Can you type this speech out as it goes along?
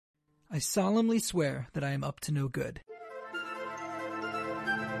I solemnly swear that I am up to no good.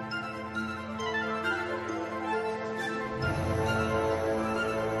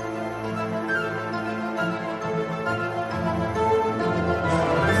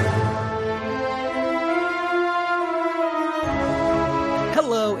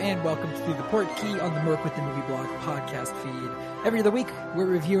 Hello and welcome to The Portkey on the Merc with the Movie Blog podcast feed. Every other week, we're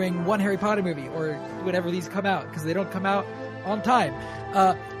reviewing one Harry Potter movie, or whenever these come out, because they don't come out on time.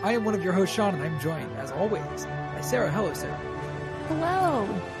 I am one of your hosts, Sean, and I'm joined, as always, by Sarah. Hello, Sarah. Hello.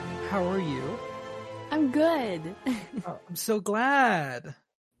 How are you? I'm good. Oh, I'm so glad.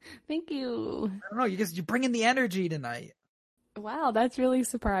 Thank you. I don't know, you bring in the energy tonight. Wow, that's really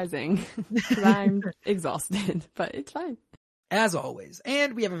surprising. 'Cause I'm exhausted, but it's fine. As always.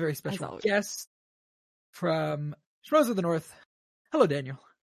 And we have a very special guest from Schmoes of the North. Hello, Daniel.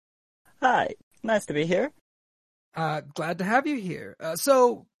 Hi. Nice to be here. Glad to have you here.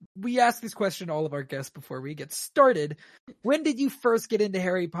 So we ask this question to all of our guests before we get started. When did you first get into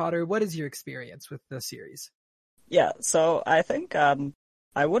Harry Potter? What is your experience with the series? Yeah, so I think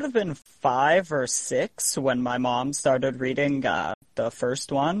I would have been 5 or 6 when my mom started reading the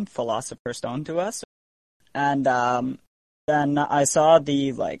first one, Philosopher's Stone, to us. And then I saw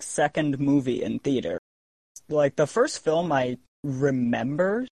the second movie in theater. The first film I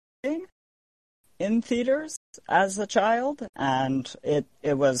remember seeing in theaters as a child, and it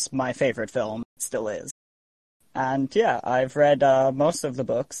was my favorite film. It still is. And yeah, I've read most of the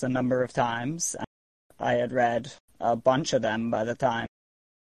books a number of times. I had read a bunch of them by the time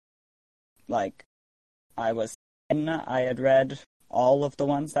I was 10. I had read all of the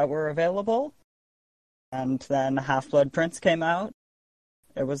ones that were available. And then Half-Blood Prince came out.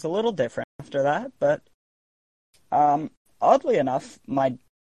 It was a little different after that, but oddly enough, my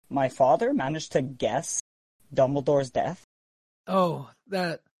father managed to guess Dumbledore's death. Oh,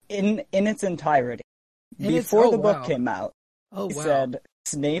 that in its entirety. Before the book came out, he said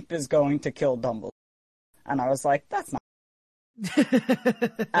Snape is going to kill Dumbledore. And I was like, that's not.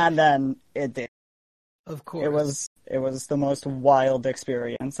 And then it did. Of course. It was the most wild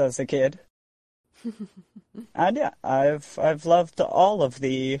experience as a kid. And yeah, I've loved all of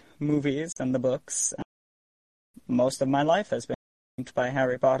the movies and the books. Most of my life has been shaped by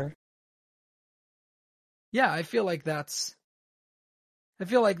Harry Potter. Yeah, I feel like that's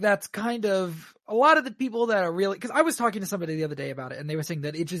kind of a lot of the people that are really, because I was talking to somebody the other day about it, and they were saying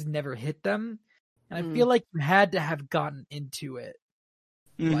that it just never hit them, and I feel like you had to have gotten into it,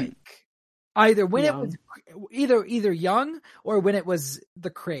 either when it was either young or when it was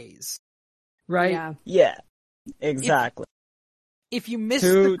the craze. Right? Yeah, exactly. If you miss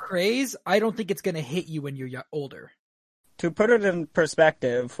the craze, I don't think it's going to hit you when you're older. To put it in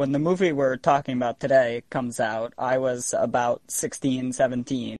perspective, when the movie we're talking about today comes out, I was about 16,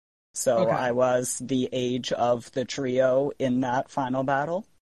 17. So I was the age of the trio in that final battle.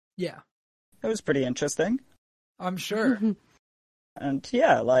 Yeah. It was pretty interesting. I'm sure. And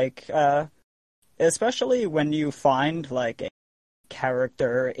yeah, especially when you find a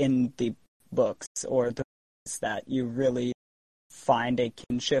character in the books or the books that you really find a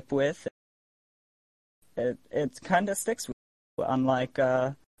kinship with, it kind of sticks with you, unlike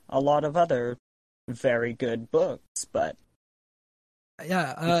a lot of other very good books. But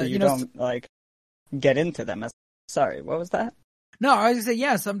yeah, you don't get into them. Sorry, what was that? No, I was gonna say,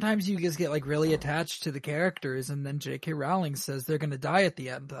 yeah, sometimes you just get really attached to the characters, and then J.K. Rowling says they're gonna die at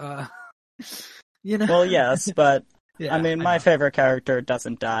the end. Well, yes, but yeah, I mean, my favorite character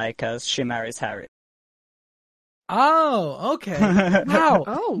doesn't die because she marries Harry. Oh, okay. Wow.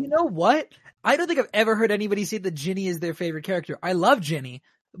 Oh. You know what? I don't think I've ever heard anybody say that Ginny is their favorite character. I love Ginny,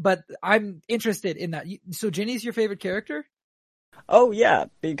 but I'm interested in that. So Ginny's your favorite character? Oh, yeah,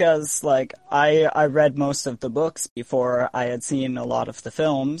 because, I read most of the books before I had seen a lot of the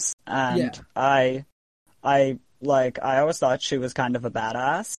films, and I always thought she was kind of a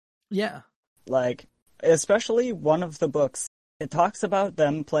badass. Yeah. Especially one of the books, it talks about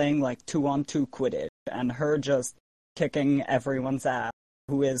them playing 2-on-2 Quidditch, and her just kicking everyone's ass,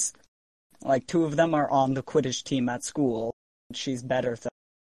 who is, 2 of them are on the Quidditch team at school. She's better than,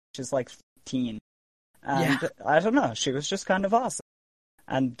 she's 15. And I don't know, she was just kind of awesome.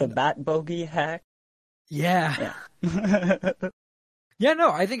 And the Bat Bogey hack. Yeah. Yeah,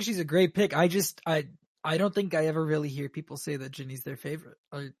 no, I think she's a great pick. I don't think I ever really hear people say that Ginny's their favorite.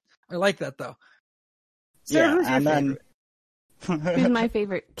 I like that, though. Sarah, who's your favorite? Who's my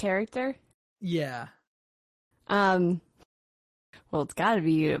favorite character? Yeah. Well, it's gotta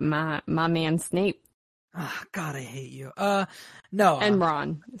be my man Snape. Oh, God, I hate you. No. And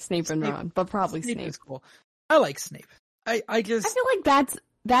Ron. Snape and Ron. But probably Snape. Is cool. I like Snape. I feel like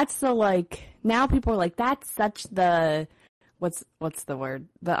that's the, like, now people are like, that's such the, what's the word?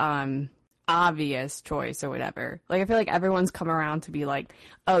 The, obvious choice or whatever. Like, I feel like everyone's come around to be like,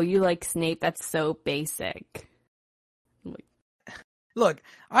 oh, you like Snape? That's so basic. Look,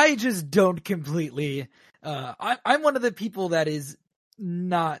 I just don't completely, I'm one of the people that is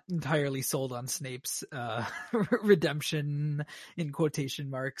not entirely sold on Snape's, redemption in quotation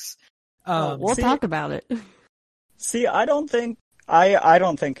marks. We'll talk about it. See, I don't think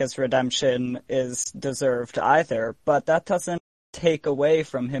his redemption is deserved either, but that doesn't take away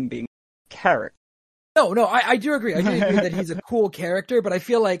from him being a character. No, I do agree. I do agree that he's a cool character, but I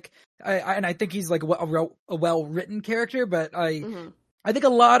feel like, I think he's like a well-written character, but I think a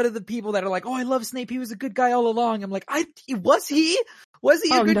lot of the people that are like, oh, I love Snape, he was a good guy all along. I'm like, was he? Was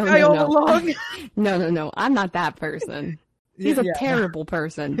he a good guy all along? No. I'm not that person. He's a terrible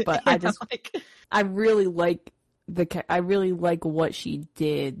person, but I just, I really like what she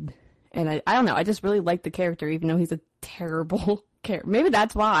did. And I don't know, I just really like the character, even though he's a terrible character. Maybe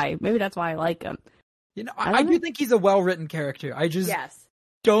that's why I like him. You know, I do think he's a well-written character. I just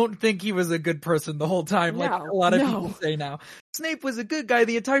don't think he was a good person the whole time, like a lot of people say now. Snape was a good guy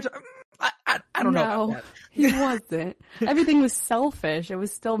the entire time. I don't know about that. He wasn't. Everything was selfish. It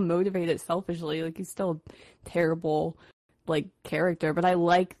was still motivated selfishly. Like, he's still a terrible, like, character. But I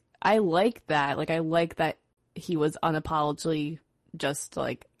like that. Like, I like that he was unapologetically just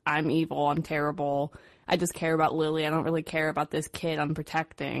like, I'm evil, I'm terrible. I just care about Lily. I don't really care about this kid I'm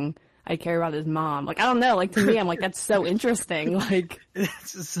protecting. I care about his mom. Like, I don't know. Like, to me, I'm like, that's so interesting. Like,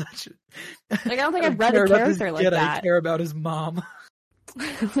 it's just such. Like, I don't think I've read a character like that. I care about his mom.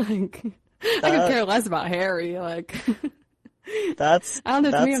 Like, I could care less about Harry. Like, that's I don't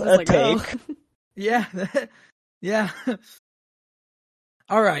know. To me, I'm just a like, take. oh. Yeah.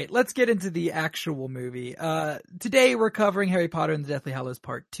 All right, let's get into the actual movie. Today we're covering Harry Potter and the Deathly Hallows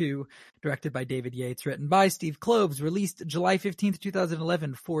Part 2, directed by David Yates, written by Steve Kloves, released July 15th,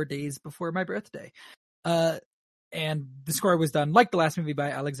 2011, 4 days before my birthday. And the score was done, like the last movie,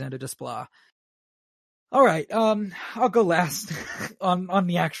 by Alexander Desplat. All right, I'll go last on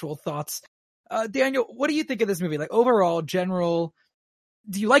the actual thoughts. Daniel, what do you think of this movie? Like, overall, general,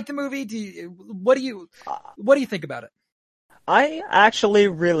 do you like the movie? What do you think about it? I actually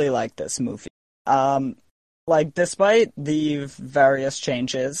really like this movie. Like, despite the various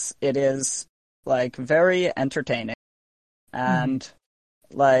changes, it is, like, very entertaining. And,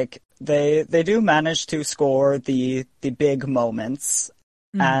 like, they do manage to score the big moments.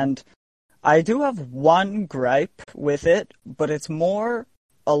 And I do have one gripe with it, but it's more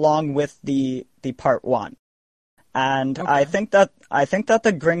along with the part 1. And okay. I think that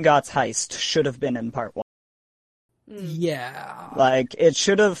the Gringotts heist should have been in part 1. Yeah. Like, it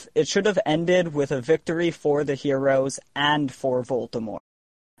should have ended with a victory for the heroes and for Voldemort.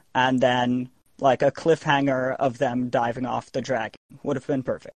 And then, like, a cliffhanger of them diving off the dragon would have been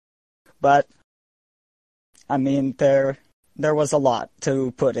perfect. But, I mean, there was a lot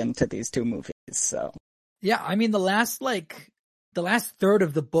to put into these two movies, so. Yeah, I mean, the last third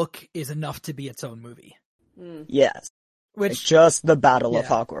of the book is enough to be its own movie. Yes. Which, it's just the Battle of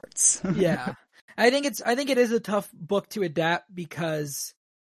Hogwarts. Yeah. I think it is a tough book to adapt because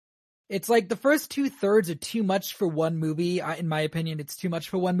it's like the first 2/3 are too much for one movie. In my opinion, it's too much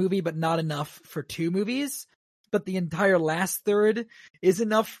for one movie, but not enough for two movies. But the entire last third is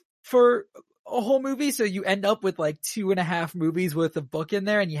enough for a whole movie. So you end up with like 2.5 movies worth of book in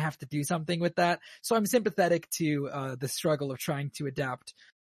there, and you have to do something with that. So I'm sympathetic to the struggle of trying to adapt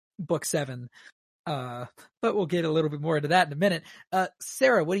book 7. But we'll get a little bit more into that in a minute.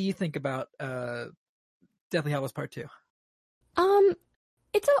 Sarah, what do you think about Deathly Hallows Part 2?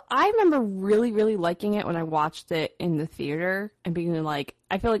 I remember really, really liking it when I watched it in the theater and being like,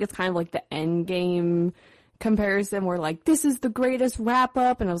 I feel like it's kind of like the Endgame comparison where like, this is the greatest wrap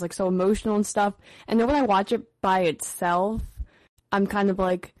up, and I was like so emotional and stuff. And then when I watch it by itself, I'm kind of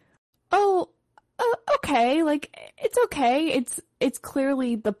like, oh, okay, like, it's okay. It's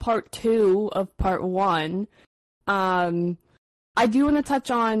clearly the part 2 of part 1. I do want to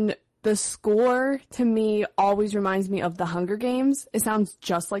touch on the score. To me, always reminds me of The Hunger Games. It sounds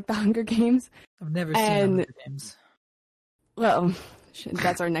just like The Hunger Games. I've never seen The Hunger Games. Well,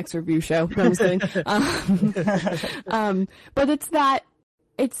 that's our next review show. No, I'm just kidding. But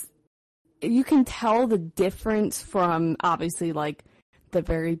you can tell the difference from obviously like the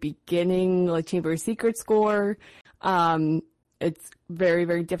very beginning, like Chamber of Secrets score. It's very,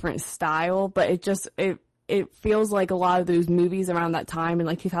 very different style, but it feels like a lot of those movies around that time in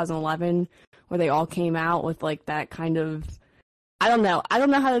like 2011 where they all came out with like that kind of I don't know. I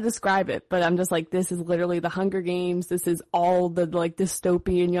don't know how to describe it, but I'm just like, this is literally the Hunger Games. This is all the like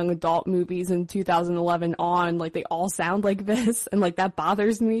dystopian young adult movies in 2011 on. Like they all sound like this, and like that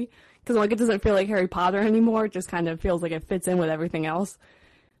bothers me because like it doesn't feel like Harry Potter anymore. It just kind of feels like it fits in with everything else.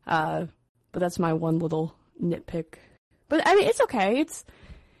 But that's my one little nitpick. But I mean, it's okay.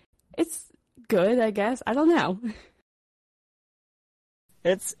 It's good, I guess. I don't know.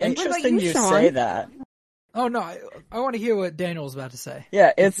 It's And what about interesting you, you Sean? say that. Oh no, I want to hear what Daniel was about to say.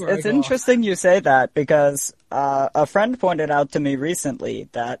 Yeah, it's Before I go interesting you say that because a friend pointed out to me recently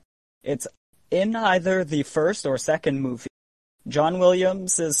that it's in either the first or second movie. John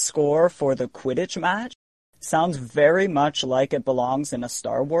Williams' score for the Quidditch match sounds very much like it belongs in a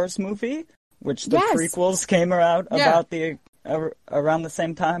Star Wars movie, which the Yes. prequels came out Yeah. about around the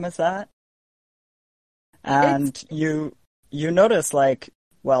same time as that. And you notice like,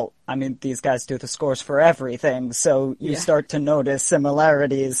 well, I mean, these guys do the scores for everything, so you Yeah. start to notice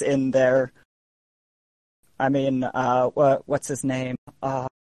similarities in their. I mean, what's his name? I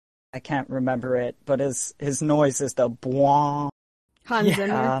can't remember it, but his noise is the bwah. Hans Yeah.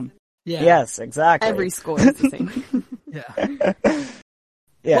 Zimmer. Yeah. Yes, exactly. Every score is the same. Yeah.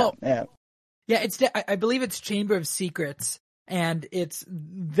 yeah, Well- yeah. Yeah, I believe it's Chamber of Secrets, and it's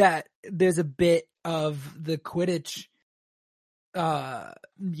that there's a bit of the Quidditch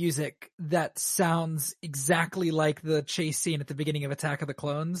music that sounds exactly like the chase scene at the beginning of Attack of the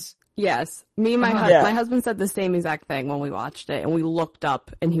Clones. Yes. Me and Yeah. my husband said the same exact thing when we watched it, and we looked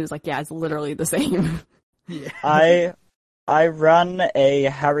up, and he was like, yeah, it's literally the same. Yeah. I run a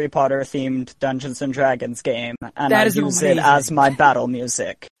Harry Potter themed Dungeons and Dragons game, and That I is use it amazing. as my battle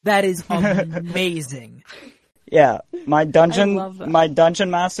music. That is amazing. Yeah, my dungeon love that. my dungeon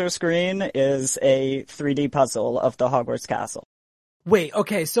master screen is a 3D puzzle of the Hogwarts castle. Wait,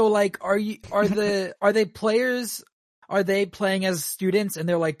 okay, so like are they players, are they playing as students and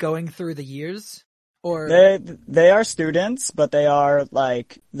they're like going through the years? Or They are students, but they are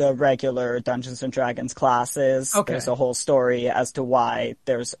like the regular Dungeons and Dragons classes. Okay. There's a whole story as to why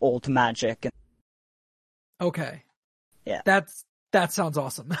there's old magic. okay. Yeah. That sounds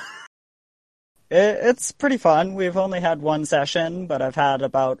awesome. It's pretty fun. We've only had one session, but I've had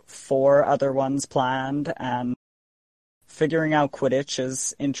about 4 other ones planned, and figuring out Quidditch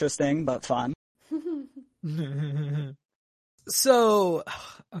is interesting but fun. So,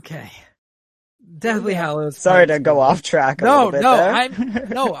 okay. Deathly Hallows. Sorry to go off track a No, little bit no, there.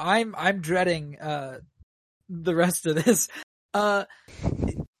 I'm dreading the rest of this.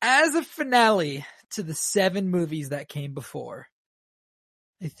 As a finale to the 7 movies that came before,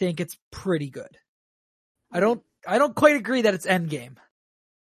 I think it's pretty good. I don't quite agree that it's Endgame,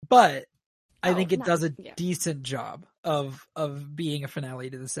 but I think it does a decent job of being a finale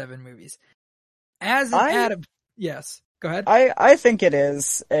to the 7 movies. As an yes, go ahead. I think it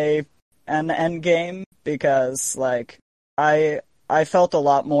is an end game because like I felt a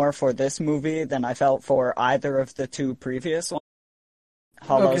lot more for this movie than I felt for either of the 2 previous ones.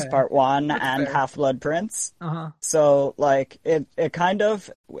 Hollows Okay. Part 1 That's and fair. Half-Blood Prince. Uh-huh. So like it kind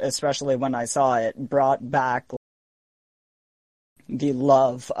of, especially when I saw it, brought back the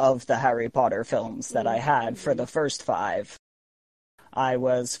love of the Harry Potter films that I had for the first 5. I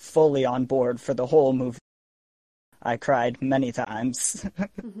was fully on board for the whole movie. I cried many times.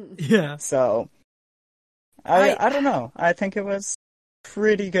 Yeah. So, I don't know. I think it was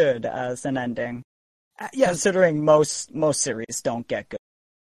pretty good as an ending. Yes. Considering most series don't get good.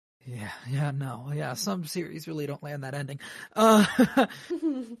 Yeah, no. Yeah, some series really don't land that ending. Not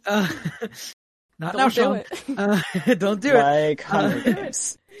now, Don't do Sean. it. Don't do it. Like Hunger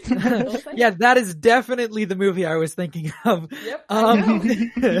Games. Yeah, that is definitely the movie I was thinking of. Yep.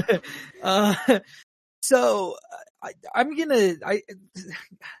 So I'm gonna,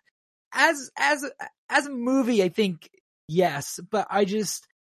 as a movie, I think yes, but I just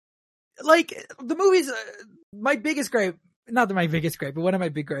like the movies. My biggest gripe, not that my biggest gripe, but one of my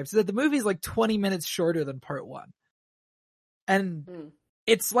big gripes is that the movie is like 20 minutes shorter than part 1, and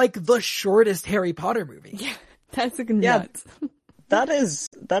it's like the shortest Harry Potter movie. Yeah, that's nuts. That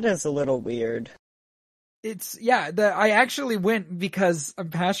is a little weird. It's I actually went because I'm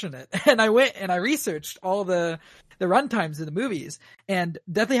passionate, and I went and I researched all the runtimes of the movies, and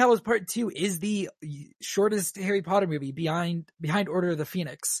Deathly Hallows Part 2 is the shortest Harry Potter movie behind Order of the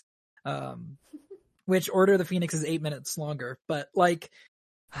Phoenix, which Order of the Phoenix is 8 minutes longer, but like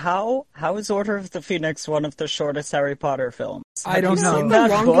How is Order of the Phoenix one of the shortest Harry Potter films? I don't Have you know. seen The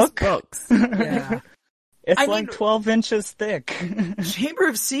that longest book? books. yeah. It's I like mean- 12 inches thick. Chamber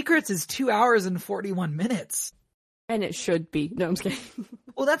of Secrets is 2 hours and 41 minutes. And it should be. No, I'm just kidding.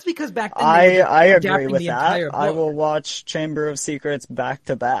 Well, that's because back then they were I agree adapting with the that. entire book. I will watch Chamber of Secrets back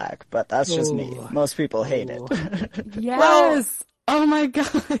to back, but that's just me. Ooh. Most people hate it. Yes. Oh my gosh.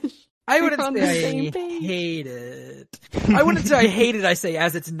 I We're wouldn't on the say same I page. hate it. I wouldn't say I hate it. I say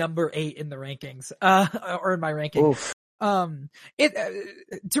as it's number 8 in the rankings, or in my ranking. Oof. To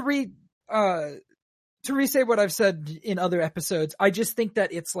re-say what I've said in other episodes, I just think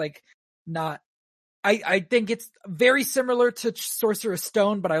that it's like not. I think it's very similar to Sorcerer's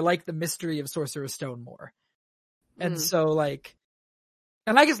Stone, but I like the mystery of Sorcerer's Stone more. And so like,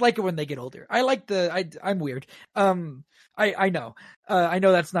 and I just like it when they get older. I like I'm weird. I know. I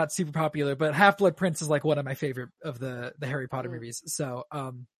know that's not super popular, but Half-Blood Prince is like one of my favorite of the Harry Potter movies. So,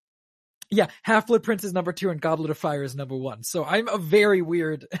 yeah, Half-Blood Prince is number 2 and Goblet of Fire is number 1. So I'm a very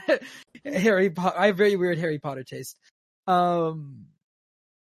weird I have very weird Harry Potter taste.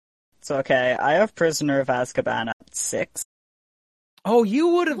 It's okay. I have Prisoner of Azkaban at 6. Oh, you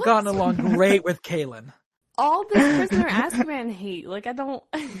would have What? gotten along great with Kaylin. All this Prisoner Azkaban hate. Like, I don't.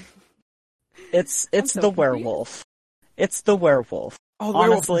 It's so the confused. werewolf. It's the werewolf. Oh, the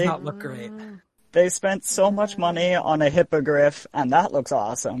werewolf Honestly, does not look great. they spent so much money on a hippogriff, and that looks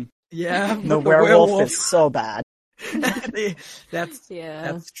awesome. Yeah, The werewolf is so bad. that's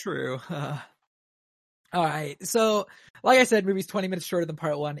Yeah. That's true. All right. So, like I said, movie's 20 minutes shorter than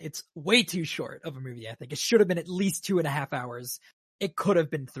part 1. It's way too short of a movie, I think. It should have been at least 2.5 hours. It could have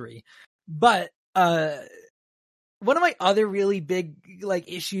been 3. But, one of my other really big,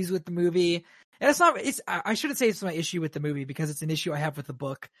 like, issues with the movie, and I shouldn't say it's my issue with the movie because it's an issue I have with the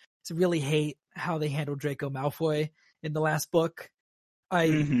book. I really hate how they handled Draco Malfoy in the last book.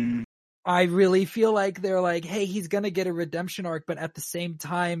 I really feel like they're like, hey, he's gonna get a redemption arc, but at the same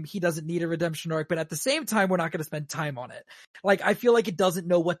time, he doesn't need a redemption arc, but at the same time, we're not gonna spend time on it. Like, I feel like it doesn't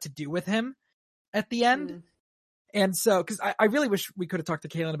know what to do with him at the end. And so, cause I really wish we could have talked to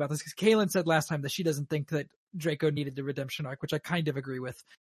Kaylin about this, cause Kaylin said last time that she doesn't think that Draco needed the redemption arc, which I kind of agree with.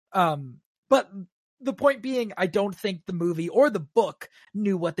 But the point being, I don't think the movie or the book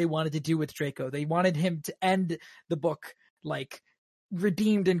knew what they wanted to do with Draco. They wanted him to end the book, like,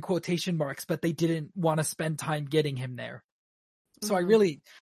 redeemed in quotation marks, but they didn't want to spend time getting him there. So I really,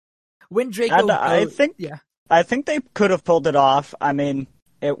 when Draco, And I think they could have pulled it off. I mean,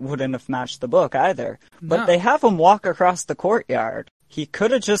 it wouldn't have matched the book either. But No. they have him walk across the courtyard. He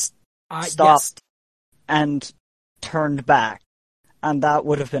could have just stopped and turned back, and that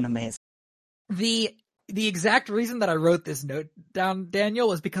would have been amazing. The exact reason that I wrote this note down, Daniel,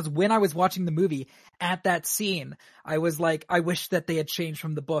 was because when I was watching the movie at that scene, I was like, I wish that they had changed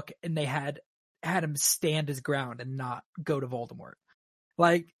from the book and they had him stand his ground and not go to Voldemort.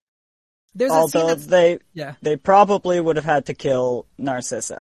 Like, there's a scene Although that's, they probably would have had to kill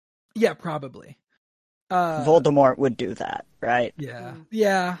Narcissa. yeah, probably. Voldemort would do that, right?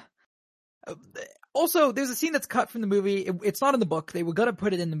 Yeah. Also, there's a scene that's cut from the movie. It's not in the book. They were gonna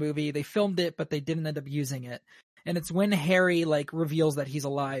put it in the movie. They filmed it, but they didn't end up using it. And it's when Harry, like, reveals that he's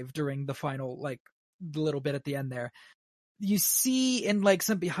alive during the final, like, little bit at the end there. You see in, like,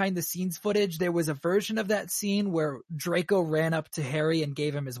 some behind the scenes footage, there was a version of that scene where Draco ran up to Harry and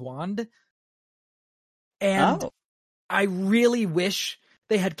gave him his wand. And I really wish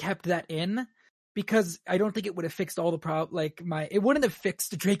they had kept that in, because I don't think it would have fixed all the it wouldn't have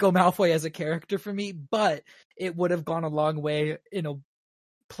fixed Draco Malfoy as a character for me, but it would have gone a long way in a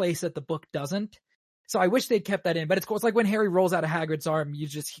place that the book doesn't. So I wish they'd kept that in, but it's cool. It's like when Harry rolls out of Hagrid's arm, you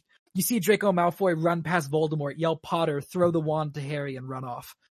see Draco Malfoy run past Voldemort, yell Potter, throw the wand to Harry and run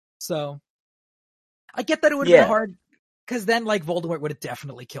off. So I get that it would have been hard, because then, like, Voldemort would have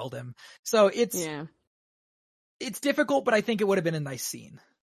definitely killed him. So it's difficult, but I think it would have been a nice scene.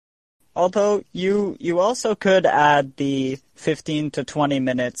 Although you also could add the 15 to 20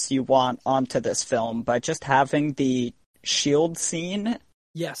 minutes you want onto this film by just having the shield scene.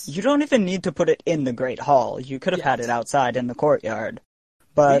 Yes. You don't even need to put it in the Great Hall. You could have had it outside in the courtyard.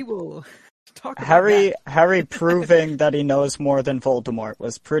 But we will talk about Harry proving that he knows more than Voldemort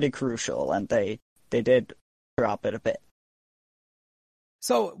was pretty crucial, and they did drop it a bit.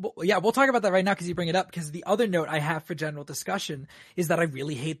 So, yeah, we'll talk about that right now because you bring it up, because the other note I have for general discussion is that I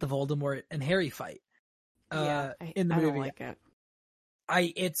really hate the Voldemort and Harry fight in the movie. I don't like it.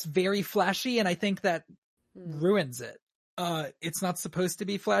 It's very flashy, and I think that ruins it. It's not supposed to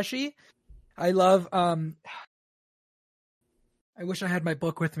be flashy. I love, I wish I had my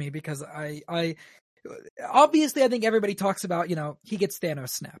book with me, because obviously I think everybody talks about, he gets Thanos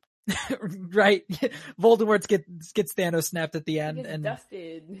snapped. Right? Voldemort gets Thanos snapped at the end, and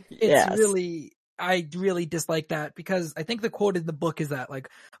dusted. I really dislike that, because I think the quote in the book is that, like,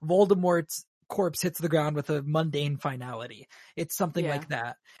 Voldemort's corpse hits the ground with a mundane finality. It's something like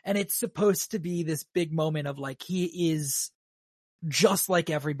that. And it's supposed to be this big moment of like, he is just like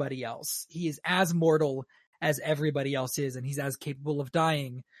everybody else. He is as mortal as everybody else is, and he's as capable of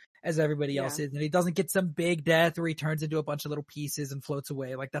dying as everybody else is. And he doesn't get some big death where he turns into a bunch of little pieces and floats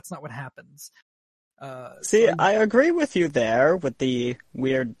away. Like, that's not what happens. I agree with you there with the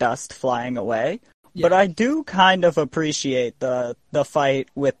weird dust flying away. But I do kind of appreciate the fight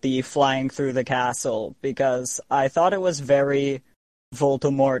with the flying through the castle, because I thought it was very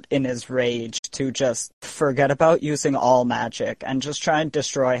Voldemort in his rage to just forget about using all magic and just try and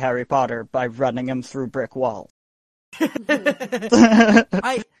destroy Harry Potter by running him through brick walls.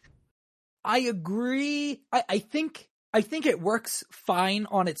 I agree. I think it works fine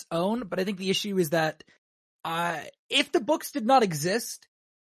on its own, but I think the issue is that if the books did not exist,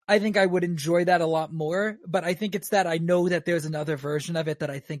 I think I would enjoy that a lot more. But I think it's that I know that there's another version of it that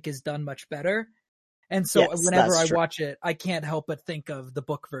I think is done much better. And so whenever I watch it, I can't help but think of the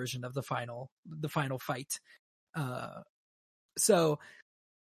book version of the final fight. So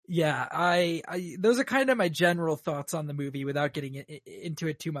yeah, I those are kind of my general thoughts on the movie without getting into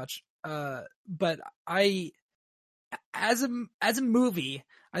it too much. But as a movie,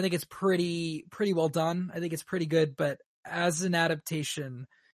 I think it's pretty well done. I think it's pretty good, but as an adaptation,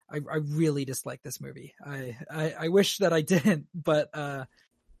 I really dislike this movie. I wish that I didn't, but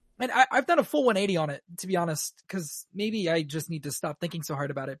and I've done a full 180 on it, to be honest, because maybe I just need to stop thinking so hard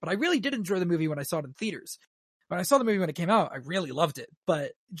about it. But I really did enjoy the movie when I saw it in theaters. When I saw the movie when it came out, I really loved it.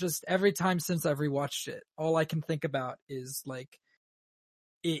 But just every time since I've rewatched it, all I can think about is like,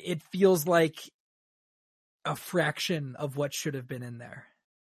 it feels like a fraction of what should have been in there.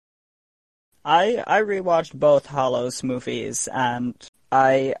 I rewatched both Hollows movies, and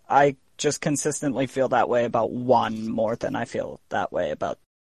I just consistently feel that way about one more than I feel that way about.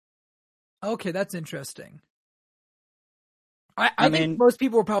 Okay, that's interesting. I think most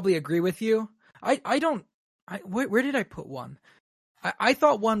people will probably agree with you. Where did I put one? I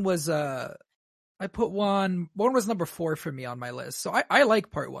thought one was I put one was number 4 for me on my list. So I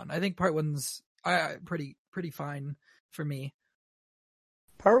like part 1. I think part 1's pretty fine for me.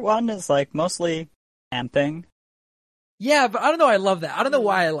 Part 1 is like mostly camping. Yeah, but I don't know. I love that. I don't know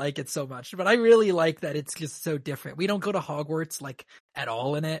why I like it so much, but I really like that it's just so different. We don't go to Hogwarts like at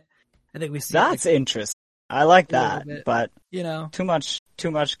all in it. I think we see that's interesting. I like that, but you know, too much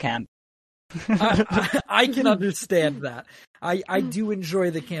camp. I can understand that. I do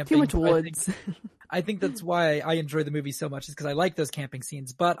enjoy the camping. Too much woods. I think that's why I enjoy the movie so much, is because I like those camping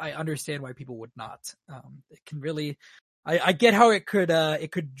scenes, but I understand why people would not. It can really, I get how it could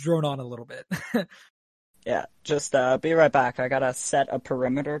drone on a little bit. Yeah, just be right back. I gotta set a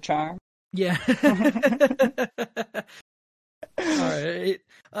perimeter charm. Yeah. Alright.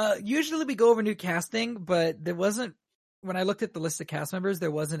 Usually we go over new casting, but there wasn't, when I looked at the list of cast members,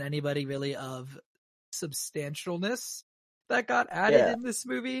 there wasn't anybody really of substantialness that got added in this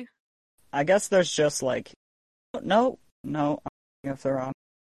movie. I guess there's just like, no, I'm thinking of the wrong.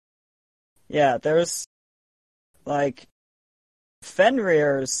 Yeah, there's like,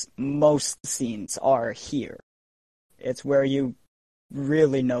 Fenrir's most scenes are here. It's where you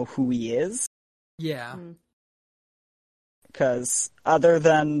really know who he is. Yeah. Because other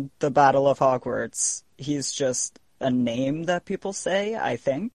than the Battle of Hogwarts, he's just a name that people say, I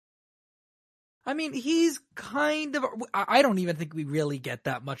think. I mean, he's kind of... I don't even think we really get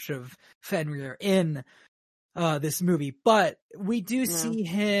that much of Fenrir in this movie, but we do see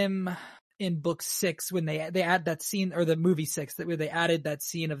him in book 6 when they add that scene, or the movie 6, where they added that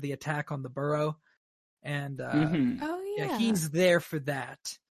scene of the attack on the burrow. And he's there for that.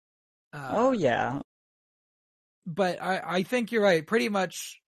 But I think you're right. Pretty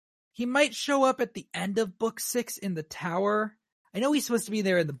much, he might show up at the end of book 6 in the tower. I know he's supposed to be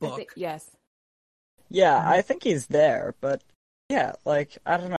there in the book. Yes. Yeah, I think he's there, but yeah, like,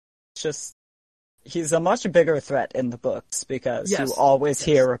 I don't know. It's just, he's a much bigger threat in the books, because you always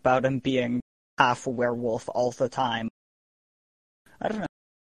hear about him being half a werewolf all the time. I don't know.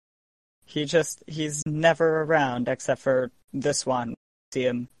 He's never around, except for this one. See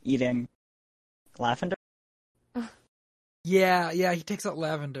him eating lavender. Yeah, he takes out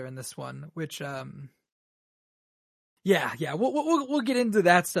Lavender in this one, which, we'll get into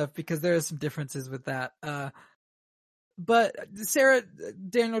that stuff, because there are some differences with that. But Sarah,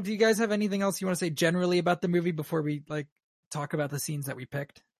 Daniel, do you guys have anything else you want to say generally about the movie before we talk about the scenes that we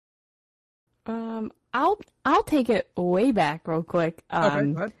picked? I'll take it way back real quick.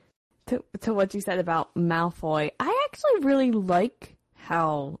 Okay, go ahead. To what you said about Malfoy. I actually really like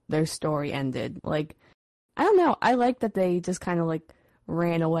how their story ended. Like, I don't know. I like that they just kind of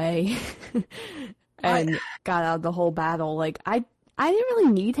ran away and got out of the whole battle. Like, I didn't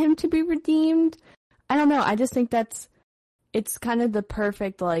really need him to be redeemed. I don't know. I just think it's kind of the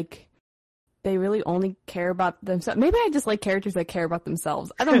perfect, like, they really only care about themselves. Maybe I just like characters that care about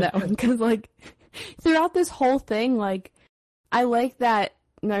themselves. I don't know. Because, like, throughout this whole thing, like, I like that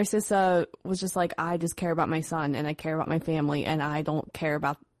Narcissa was just like, I just care about my son and I care about my family and I don't care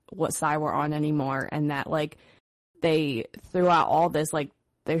about what side we're on anymore. And that, like, they, throughout all this, like,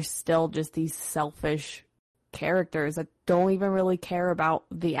 they're still just these selfish characters that don't even really care about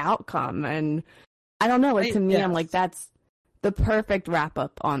the outcome. And I don't know, like, to me, I'm like, that's the perfect wrap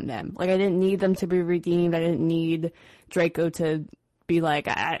up on them. Like, I didn't need them to be redeemed. I didn't need Draco to be like,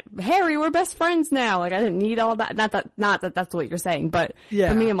 Harry, we're best friends now. Like, I didn't need all that. Not that that's what you're saying, but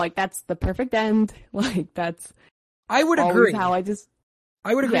for me, I'm like, that's the perfect end. Like, that's. I would agree. How I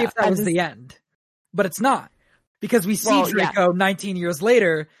would agree if that was the end, but it's not, because we see Draco 19 years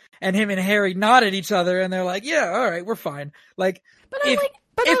later, and him and Harry nod at each other, and they're like, "Yeah, all right, we're fine." Like, if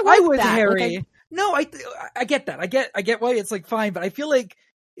I was that. Harry, like, no, I get that. I get why it's like fine, but I feel like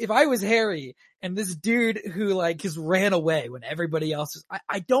if I was Harry and this dude who like just ran away when everybody else was,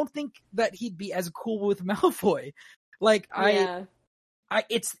 I don't think that he'd be as cool with Malfoy. Like,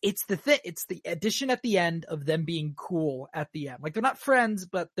 it's the addition at the end of them being cool at the end. Like, they're not friends,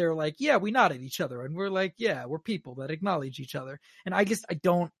 but they're like, yeah, we nod at each other, and we're like, yeah, we're people that acknowledge each other. And I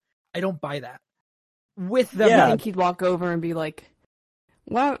don't buy that with them. I think he'd walk over and be like,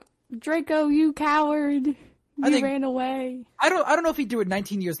 "What, Draco, you coward! You ran away." I don't know if he'd do it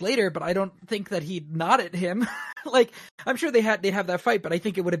 19 years later, but I don't think that he'd nod at him. Like, I'm sure they'd have that fight, but I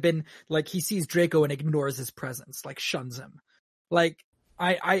think it would have been like he sees Draco and ignores his presence, like shuns him. Like,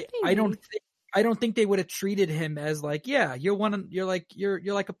 I don't think they would have treated him as like, yeah, you're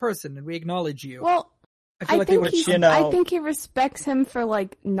like a person and we acknowledge you. Well, I think he respects him for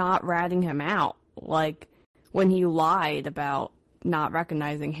like not ratting him out, like when he lied about not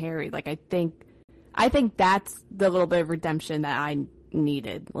recognizing Harry. Like, I think that's the little bit of redemption that I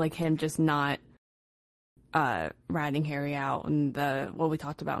needed, like him just not ratting Harry out and what we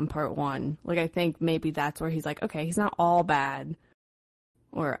talked about in part 1. Like, I think maybe that's where he's like, okay, he's not all bad.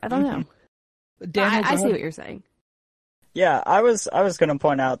 Or, I don't know. Daniel, I see what you're saying. Yeah, I was going to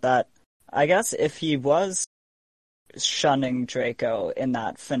point out that I guess if he was shunning Draco in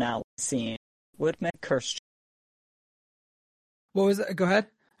that finale scene, would make Cursed. What was it? Go ahead.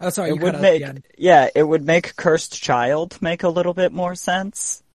 Oh, sorry, you cut out again. Yeah, it would make Cursed Child make a little bit more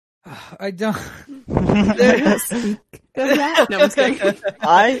sense. I don't. No, I'm just kidding.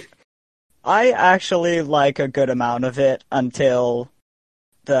 I actually like a good amount of it until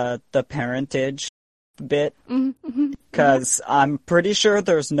the parentage bit, because I'm pretty sure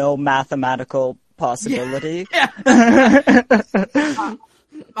there's no mathematical possibility.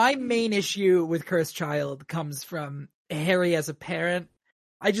 My main issue with Cursed Child comes from Harry as a parent.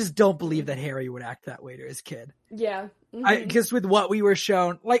 I just don't believe that Harry would act that way to his kid. Yeah. Just with what we were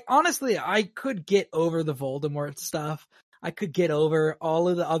shown, like, honestly, I could get over the Voldemort stuff. I could get over all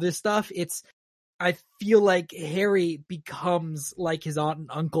of the other stuff. I feel like Harry becomes like his aunt and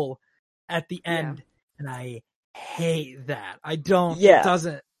uncle at the end, and I hate that. I don't. Yeah. It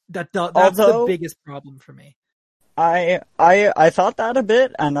doesn't. That's the biggest problem for me. I thought that a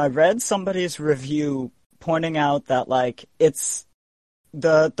bit, and I read somebody's review pointing out that, like, it's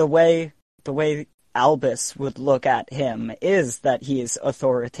the way Albus would look at him is that he's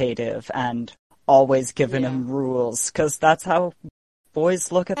authoritative and always giving him rules, because that's how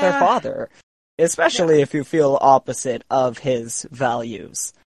boys look at their father. Especially if you feel opposite of his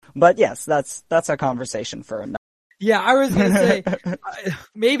values. But yes, that's a conversation for another. Yeah, I was going to say,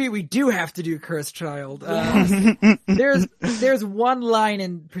 maybe we do have to do Cursed Child. There's one line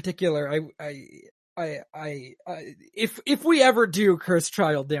in particular. If we ever do Cursed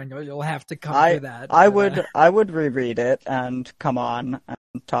Child, Daniel, you'll have to come to that. I would reread it and come on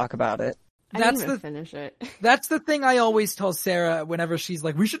and talk about it. I didn't even finish it. That's the thing I always tell Sarah whenever she's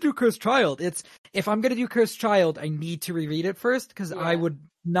like, we should do Cursed Child. It's, if I'm going to do Cursed Child, I need to reread it first, because I would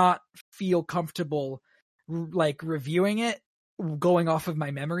not feel comfortable, like, reviewing it, going off of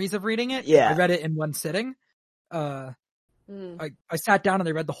my memories of reading it. Yeah. I read it in one sitting. I sat down and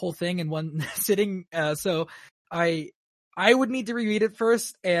I read the whole thing in one sitting. So I would need to reread it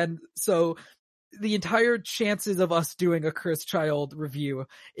first. And so the entire chances of us doing a Cursed Child review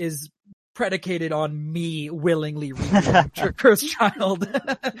is predicated on me willingly reading Cursed Child.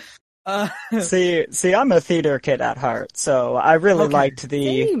 See, I'm a theater kid at heart, so I really liked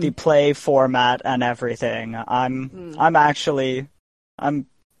the play format and everything. I'm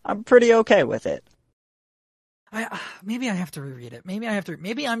pretty okay with it. Maybe I have to reread it. Maybe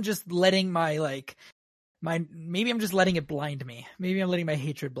I'm just letting maybe I'm just letting it blind me. Maybe I'm letting my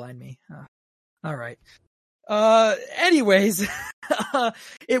hatred blind me. All right. Anyways,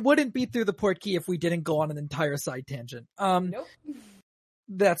 it wouldn't be Through the Portkey if we didn't go on an entire side tangent. Nope.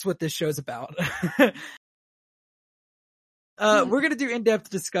 That's what this show's about. We're going to do in-depth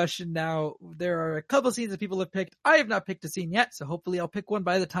discussion now. There are a couple scenes that people have picked. I have not picked a scene yet, so hopefully I'll pick one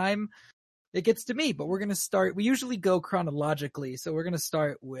by the time it gets to me. But we're going to start, we usually go chronologically, so we're going to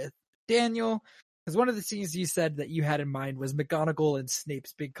start with Daniel, because one of the scenes you said that you had in mind was McGonagall and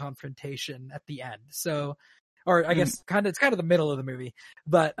Snape's big confrontation at the end. So, or I guess it's kind of the middle of the movie.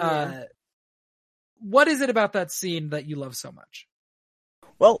 But what is it about that scene that you love so much?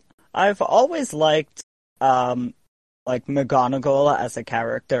 Well, I've always liked McGonagall as a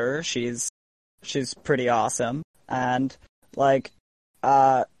character. She's pretty awesome, and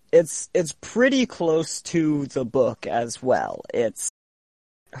it's pretty close to the book as well. It's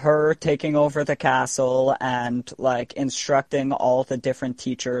her taking over the castle and instructing all the different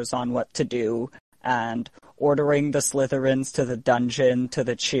teachers on what to do and ordering the Slytherins to the dungeon to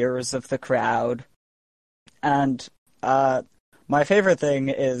the cheers of the crowd. And my favorite thing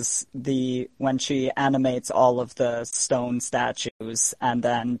is when she animates all of the stone statues and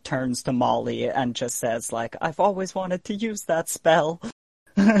then turns to Molly and just says I've always wanted to use that spell.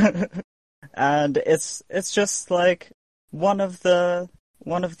 And it's just one of the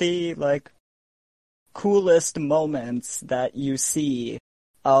coolest moments that you see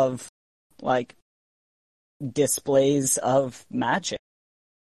of displays of magic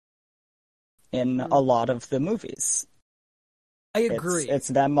in a lot of the movies. I agree. It's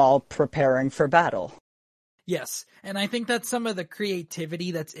them all preparing for battle. Yes, and I think that some of the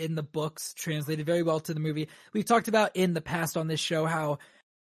creativity that's in the books translated very well to the movie. We've talked about in the past on this show how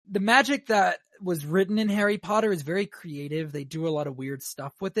the magic that was written in Harry Potter is very creative. They do a lot of weird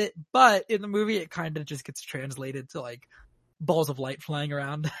stuff with it, but in the movie it kind of just gets translated to balls of light flying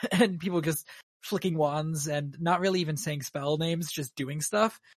around and people just flicking wands and not really even saying spell names, just doing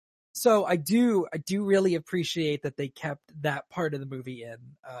stuff. So I do really appreciate that they kept that part of the movie in,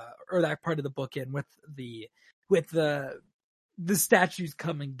 or that part of the book in with the statues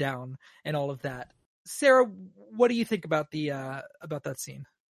coming down and all of that. Sarah, what do you think about that scene?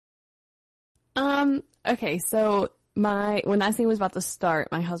 Okay, so when that scene was about to start,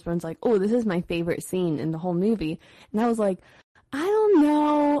 my husband's like, "Oh, this is my favorite scene in the whole movie," and I was like, "I don't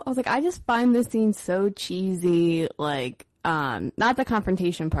know." I was like, "I just find this scene so cheesy." Not the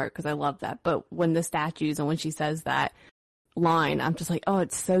confrontation part, because I love that, but when the statues and when she says that line, I'm just like, oh,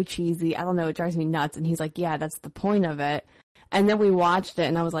 it's so cheesy. I don't know, it drives me nuts. And he's like, yeah, that's the point of it. And then we watched it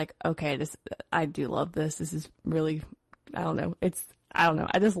and I was like, okay, I do love this. This is really, I don't know.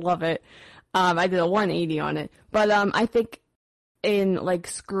 I just love it. I did a 180 on it, but I think in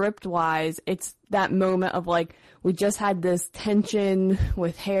script wise, it's that moment of we just had this tension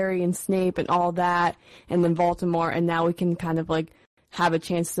with Harry and Snape and all that, and then Voldemort, and now we can kind of have a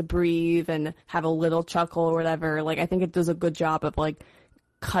chance to breathe and have a little chuckle or whatever. I think it does a good job of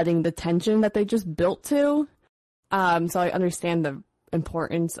cutting the tension that they just built to. So I understand the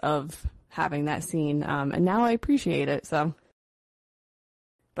importance of having that scene, and now I appreciate it. So,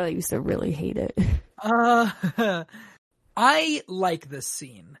 but I used to really hate it. I like this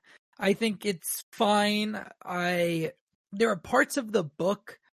scene. I think it's fine. There are parts of the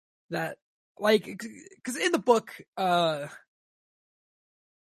book that, because in the book,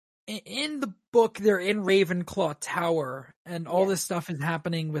 they're in Ravenclaw Tower, and all this stuff is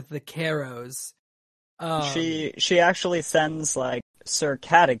happening with the Carrows. She actually sends Sir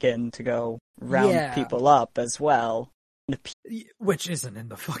Cadogan to go round people up as well. Which isn't in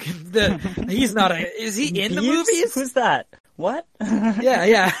the fucking. He's not is he in the movies? Who's that? What?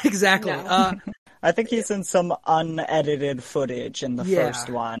 yeah, exactly. No. I think he's in some unedited footage in the first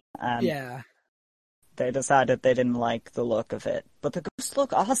one, and they decided they didn't like the look of it. But the ghosts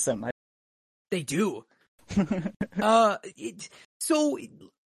look awesome. They do. So,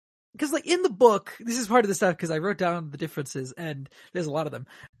 because in the book, this is part of the stuff, because I wrote down the differences, and there's a lot of them.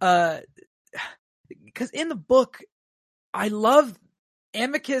 Because in the book, I love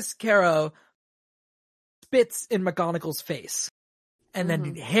Amicus Carrow spits in McGonagall's face, and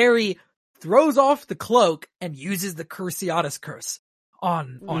then Harry throws off the cloak and uses the Cruciatus curse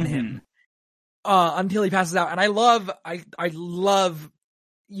on him until he passes out. And I love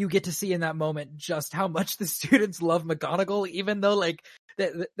you get to see in that moment just how much the students love McGonagall, even though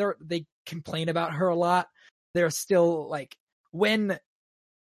they complain about her a lot. They're still when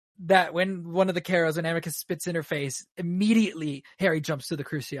one of the Carrows, when Amicus spits in her face, immediately Harry jumps to the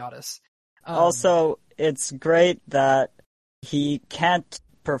Cruciatus. Also, it's great that he can't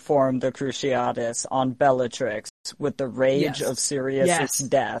perform the Cruciatus on Bellatrix with the rage of Sirius's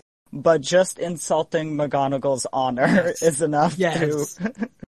death, but just insulting McGonagall's honor is enough to...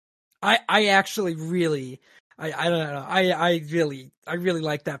 I actually really... I don't know. I really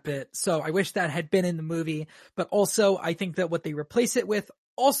like that bit. So I wish that had been in the movie, but also I think that what they replace it with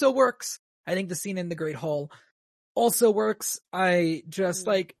also works. I think the scene in the Great Hall also works. I just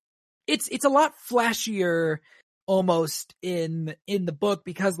like, it's a lot flashier almost in the book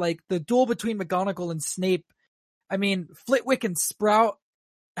because like the duel between McGonagall and Snape, I mean, Flitwick and Sprout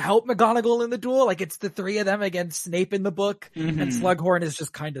help McGonagall in the duel. Like it's the three of them against Snape in the book, and Slughorn is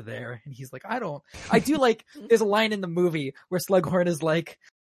just kind of there, and he's like, I do like. There's a line in the movie where Slughorn is like,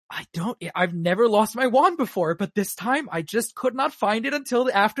 I've never lost my wand before, but this time I just could not find it until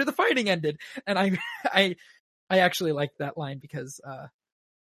after the fighting ended, and I actually like that line because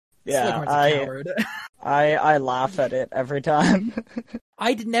Slughorn's a coward. I laugh at it every time.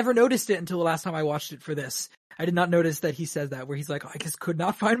 I never noticed it until the last time I watched it for this. I did not notice that he says that, where he's like, I just could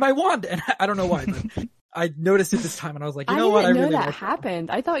not find my wand. And I don't know why, but I noticed it this time and I was like, you know what? I didn't know that happened.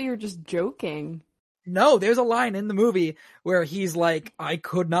 I thought you were just joking. No, there's a line in the movie where he's like, I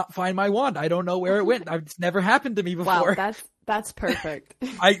could not find my wand. I don't know where it went. It's never happened to me before. Wow, that's perfect.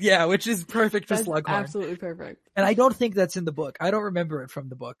 Which is perfect for Slughorn. Absolutely perfect. And I don't think that's in the book. I don't remember it from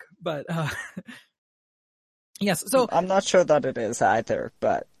the book, but, yes, so. I'm not sure that it is either,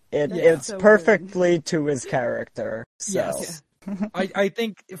 but it's so perfectly good to his character. So. Yes. I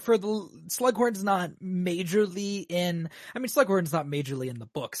think for the Slughorn's not majorly in. I mean, Slughorn's not majorly in the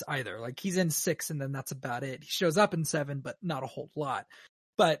books either. Like he's in 6, and then that's about it. He shows up in 7, but not a whole lot.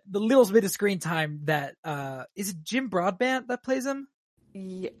 But the little bit of screen time that is it Jim Broadbent that plays him?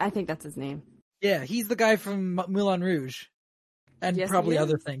 Yeah, I think that's his name. Yeah, he's the guy from Moulin Rouge, and probably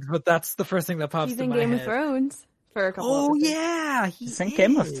other things. But that's the first thing that pops. He's in Game of Thrones for a couple. Oh episodes. Yeah, he's in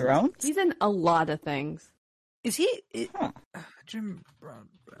Game of Thrones. He's in a lot of things. Is he? Jim Broadbent.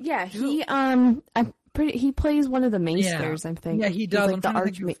 Yeah, he he plays one of the maesters. I think. Yeah, he does. He's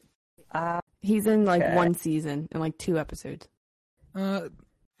like the he's in like one season and like 2 episodes.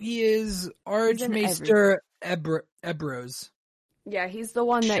 He is Archmaester Ebros. Yeah, he's the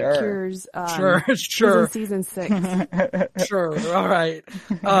one that cures. Sure. He's in season 6. Sure. All right.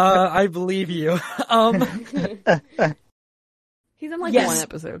 I believe you. He's in like 1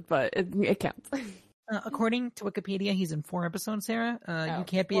 episode, but it counts. According to Wikipedia, he's in 4 episodes, Sarah. You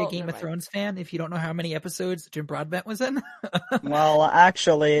can't be a Game of Thrones fan if you don't know how many episodes Jim Broadbent was in. Well,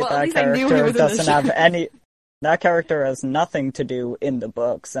 actually, that character doesn't have any... That character has nothing to do in the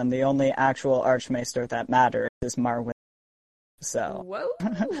books, and the only actual Archmaester that matters is Marwyn. So... Whoa!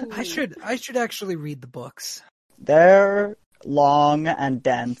 I should actually read the books. They're long and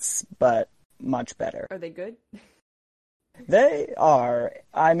dense, but much better. Are they good? They are.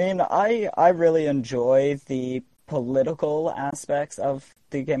 I mean, I really enjoy the political aspects of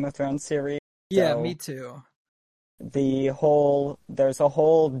the Game of Thrones series. Yeah, me too. There's a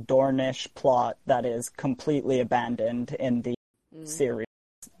whole Dornish plot that is completely abandoned in the series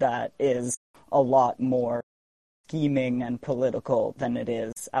that is a lot more scheming and political than it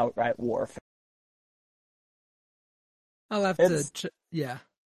is outright warfare. I'll have to... Yeah.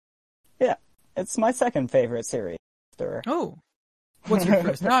 Yeah, it's my second favorite series. Oh, what's your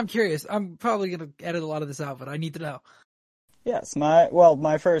first? Now I'm curious. I'm probably gonna edit a lot of this out, but I need to know. Yes,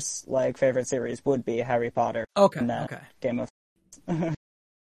 my first favorite series would be Harry Potter. Okay. Game of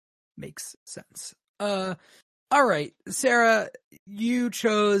Makes sense. All right, Sarah, you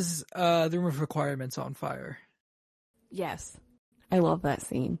chose the Room of Requirements on fire. Yes, I love that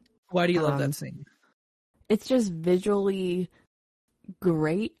scene. Why do you love that scene? It's just visually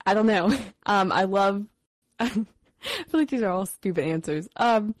great. I don't know. I love. I feel like these are all stupid answers.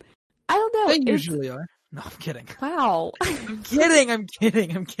 I don't know. They usually are. No, I'm kidding. Wow. I'm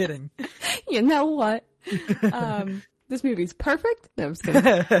kidding. You know what? This movie's perfect. No, I'm just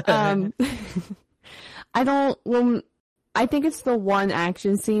kidding. I think it's the one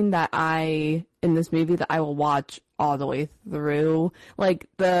action scene in this movie that I will watch all the way through. Like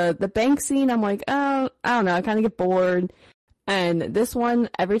the bank scene, I'm like, oh, I don't know. I kind of get bored. And this one,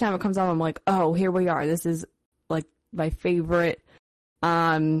 every time it comes on, I'm like, oh, here we are. This is like my favorite.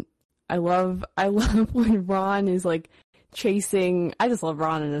 I love when Ron is like chasing. I just love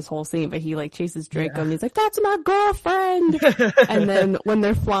Ron in this whole scene, but he like chases Draco and he's like, "That's my girlfriend." And then when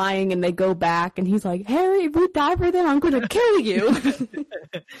they're flying and they go back, and he's like, "Harry, if we die for them, I'm gonna kill you."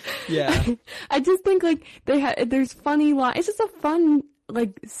 Yeah. I just think like there's funny lines. It's just a fun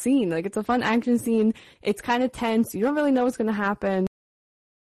scene. Like it's a fun action scene. It's kind of tense. You don't really know what's gonna happen.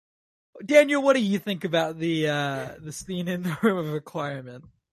 Daniel, what do you think about the scene in the Room of Requirement?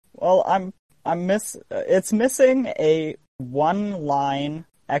 Well, it's missing a one-line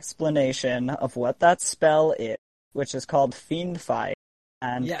explanation of what that spell is, which is called Fiend Fight,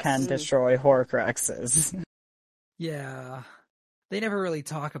 and Yes. can destroy Horcruxes. Yeah. They never really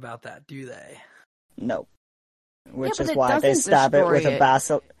talk about that, do they? No. Which but is it why they doesn't stab it with destroy a it.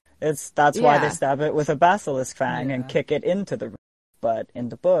 basilisk. That's why they Yeah. stab it with a basilisk fang Yeah. and kick it into the room. But in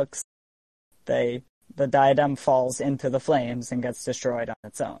the books, the diadem falls into the flames and gets destroyed on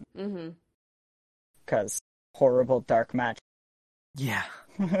its own. Mm-hmm. Because horrible dark magic. Yeah.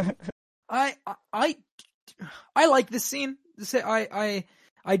 I like this scene. I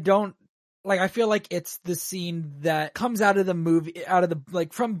don't like. I feel like it's the scene that comes out of the movie,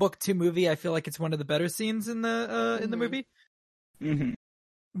 from book to movie. I feel like it's one of the better scenes in the movie. Mm-hmm.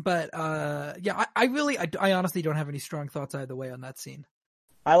 But yeah, I honestly don't have any strong thoughts either way on that scene.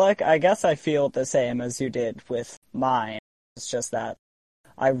 I guess I feel the same as you did with mine. It's just that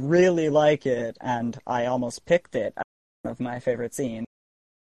I really like it, and I almost picked it as one of my favorite scenes.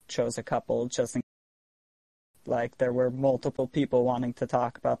 Chose a couple just in there were multiple people wanting to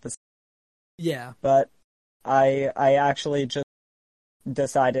talk about this. Yeah. But I actually just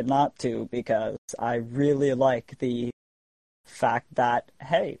decided not to because I really like the fact that,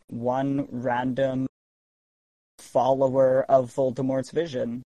 hey, one random follower of Voldemort's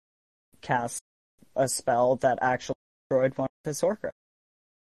vision cast a spell that actually destroyed one of his Horcruxes.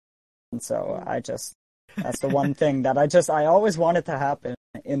 And so that's the one thing that I always wanted to happen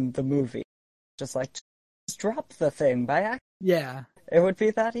in the movie. Just drop the thing by accident. Yeah. It would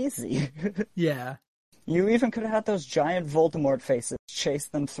be that easy. Yeah. You even could have had those giant Voldemort faces chase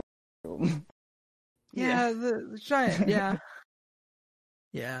them through the room. Yeah, the giant, yeah.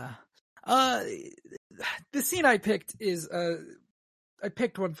 Yeah. The scene I picked is, I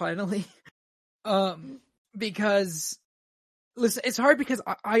picked one finally. Because, listen, it's hard because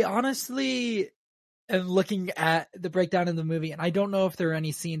I honestly am looking at the breakdown in the movie, and I don't know if there are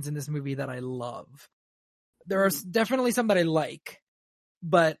any scenes in this movie that I love. There are definitely some that I like,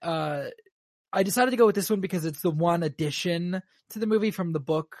 but, I decided to go with this one because it's the one addition to the movie from the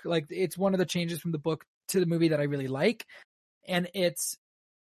book. Like, it's one of the changes from the book to the movie that I really like. And it's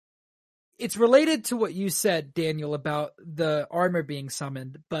related to what you said, Daniel, about the armor being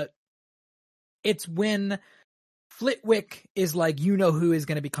summoned, but it's when Flitwick is like, you know who is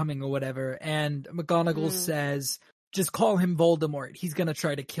going to be coming or whatever, and McGonagall says, just call him Voldemort. He's going to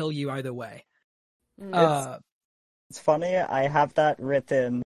try to kill you either way. It's funny, I have that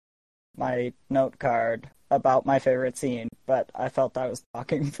written my note card about my favorite scene, but I felt I was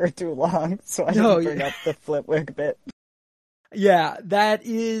talking for too long, so I didn't bring up the Flitwick bit. Yeah, that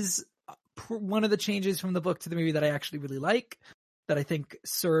is one of the changes from the book to the movie that I actually really like, that I think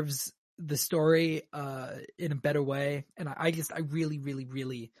serves the story in a better way, and I really, really,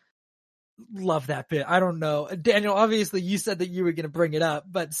 really love that bit. I don't know, Daniel, obviously you said that you were going to bring it up,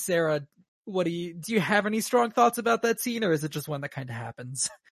 but Sarah, do you have any strong thoughts about that scene, or is it just one that kind of happens?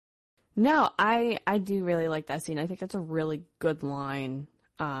 No, I do really like that scene. I think that's a really good line.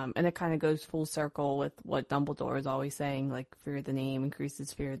 And it kind of goes full circle with what Dumbledore is always saying, like, fear of the name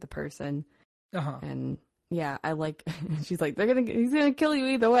increases fear of the person. Uh-huh. And yeah, I like, she's like, he's gonna kill you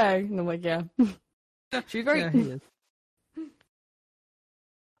either way. And I'm like, yeah. She's right. Yeah, he is.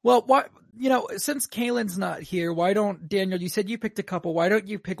 Well, since Kaylin's not here, why don't, Daniel, you said you picked a couple, why don't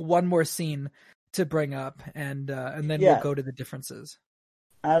you pick one more scene to bring up, and then we'll go to the differences.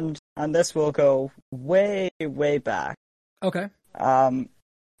 And this will go way, way back. Okay.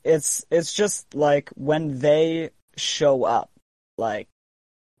 It's just like when they show up, like,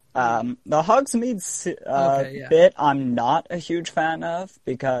 the Hogsmeade bit I'm not a huge fan of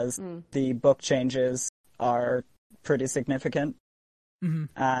because the book changes are pretty significant. Mm-hmm.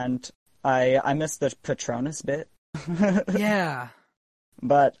 And I miss the Patronus bit. Yeah.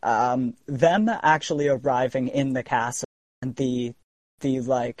 But them actually arriving in the castle and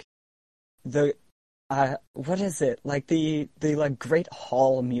what is it? Like the like Great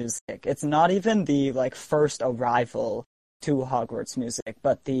Hall music. It's not even the like first arrival to Hogwarts music,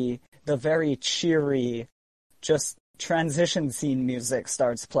 but the very cheery just transition scene music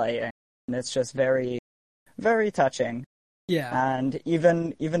starts playing, and it's just very, very touching. Yeah. And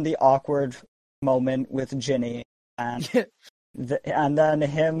even the awkward moment with Ginny and and then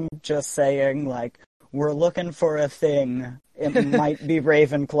him just saying like, we're looking for a thing. It might be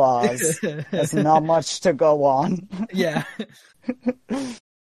Ravenclaws. There's not much to go on. Yeah.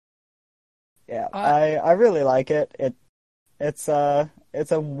 Yeah, I really like it. It's a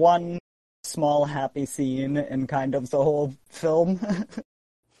one small happy scene in kind of the whole film.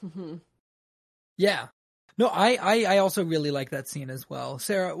 Yeah. No, I also really like that scene as well.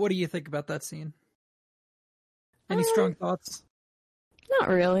 Sarah, what do you think about that scene? Any strong thoughts? Not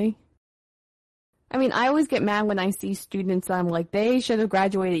really. I mean, I always get mad when I see students that I'm like, they should have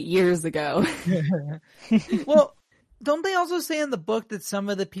graduated years ago. Well, don't they also say in the book that some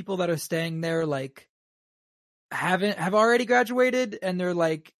of the people that are staying there like have already graduated and they're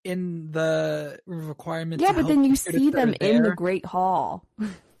like in the requirement? Yeah, to but help then you students see that are them in the there? Great Hall.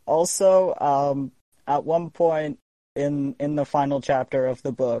 Also, at one point in the final chapter of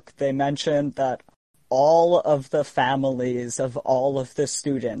the book, they mentioned that all of the families of all of the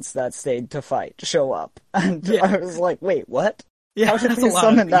students that stayed to fight show up. And Yeah. I was like, wait, what? Yeah, How did that's a we lot of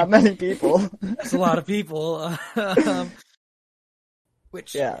summon that people. many people? That's a lot of people.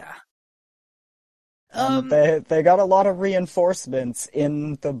 Which Yeah. yeah. They got a lot of reinforcements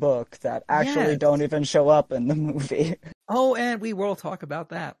in the book that actually Yes. don't even show up in the movie. Oh, and we will talk about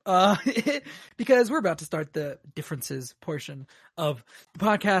that. Because we're about to start the differences portion of the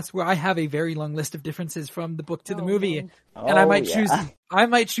podcast where I have a very long list of differences from the book to the movie. no. And I Oh, might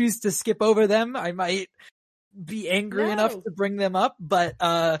yeah. choose to skip over them. I might be angry No. enough to bring them up, but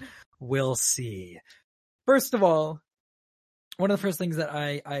we'll see. First of all, one of the first things that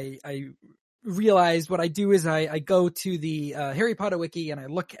I realized what I do is I go to the Harry Potter wiki and I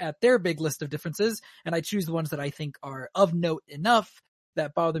look at their big list of differences and I choose the ones that I think are of note enough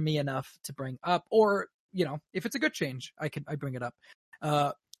that bother me enough to bring up, or you know, if it's a good change, I bring it up.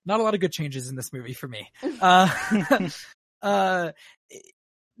 Not a lot of good changes in this movie for me. The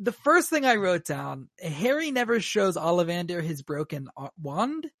first thing I wrote down, Harry never shows Ollivander his broken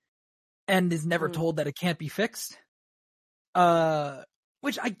wand and is never told that it can't be fixed.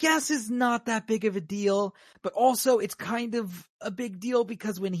 Which I guess is not that big of a deal, but also it's kind of a big deal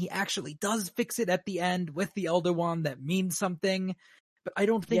because when he actually does fix it at the end with the Elder Wand, that means something, but I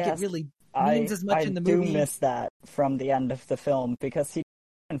don't think Yes, it really means as much in the movie. I do miss that from the end of the film because he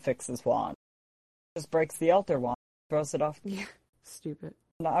doesn't fix his wand. He just breaks the Elder Wand, throws it off. Yeah, stupid.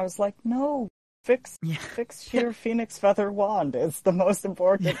 And I was like, no, fix your Phoenix Feather Wand. It's the most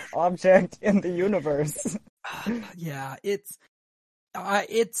important object in the universe. Yeah, it's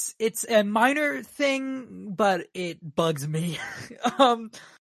a minor thing, but it bugs me.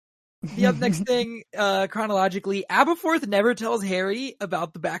 The next thing, chronologically, Aberforth never tells Harry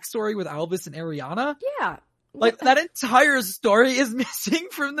about the backstory with Albus and Ariana. Yeah. Like, that entire story is missing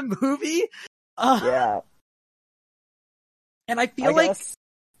from the movie. Yeah. And I feel like...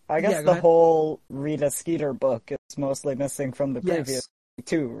 I guess Yeah, go the ahead. whole Rita Skeeter book is mostly missing from the previous Yes.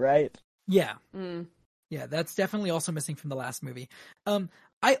 too, right? Yeah. Mm. Yeah, that's definitely also missing from the last movie.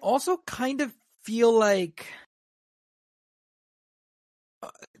 I also kind of feel like...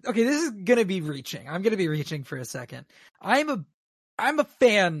 Okay, this is gonna be reaching. I'm gonna be reaching for a second. I'm a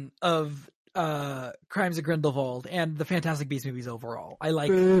fan of Crimes of Grindelwald and the Fantastic Beasts movies overall. I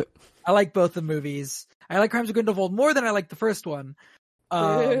like both the movies. I like Crimes of Grindelwald more than I like the first one.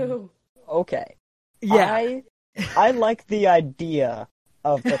 Okay. Yeah. I like the idea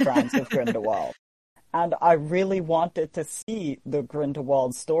of the Crimes of Grindelwald. And I really wanted to see the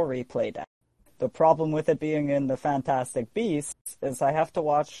Grindelwald story played out. The problem with it being in the Fantastic Beasts is I have to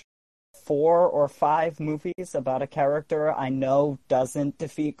watch 4 or 5 movies about a character I know doesn't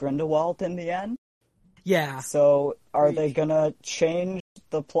defeat Grindelwald in the end. Yeah. So are they gonna change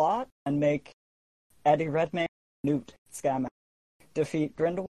the plot and make Eddie Redmayne, Newt Scamander defeat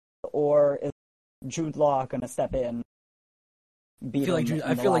Grindelwald, or is Jude Law gonna step in? I feel like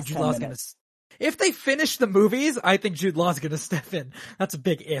Jude Law's gonna. If they finish the movies, I think Jude Law's gonna step in. That's a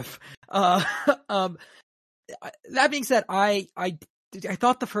big if. That being said, I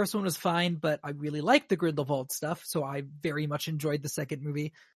thought the first one was fine, but I really liked the Grindelwald stuff, so I very much enjoyed the second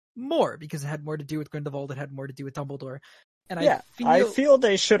movie more because it had more to do with Grindelwald, it had more to do with Dumbledore. And I feel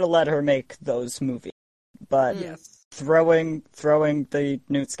they should have let her make those movies, but yes. throwing the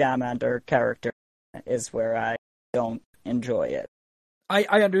Newt Scamander character is where I don't enjoy it. I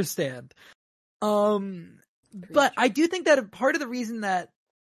understand. But I do think that part of the reason that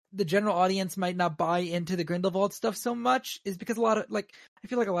the general audience might not buy into the Grindelwald stuff so much is because I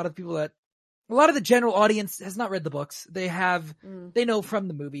feel like a lot of the general audience has not read the books. They know from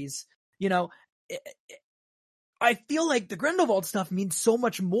the movies, you know. I feel like the Grindelwald stuff means so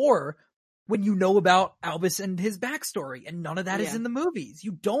much more when you know about Albus and his backstory, and none of that is in the movies.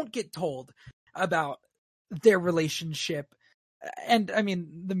 You don't get told about their relationship. And I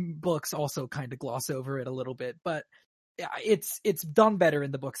mean, the books also kind of gloss over it a little bit, but it's done better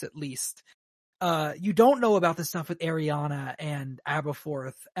in the books at least. You don't know about the stuff with Ariana and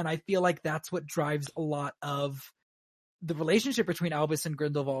Aberforth, and I feel like that's what drives a lot of the relationship between Albus and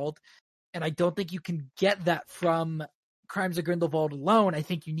Grindelwald. And I don't think you can get that from Crimes of Grindelwald alone. I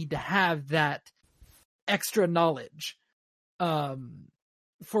think you need to have that extra knowledge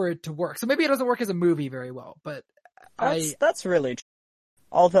for it to work. So maybe it doesn't work as a movie very well, but that's really true.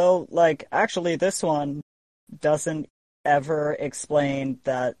 Although, like, actually this one doesn't ever explain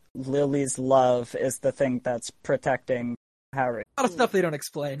that Lily's love is the thing that's protecting Harry. A lot of stuff they don't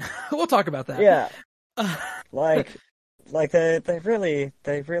explain. We'll talk about that. Yeah. Like they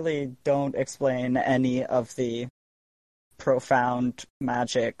really don't explain any of the profound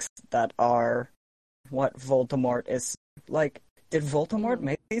magics that are what Voldemort is like. Did Voldemort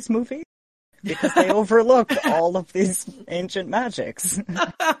make these movies? Because they overlook all of these ancient magics.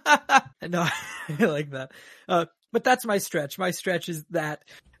 No, I like that. But that's my stretch. My stretch is that,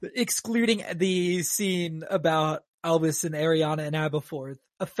 excluding the scene about Albus and Ariana and Aberforth,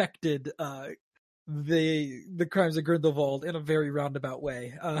 affected the Crimes of Grindelwald in a very roundabout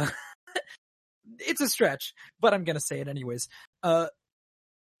way. It's a stretch, but I'm gonna say it anyways. The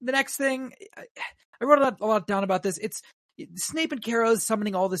next thing, I wrote a lot down about this. It's Snape and Carrows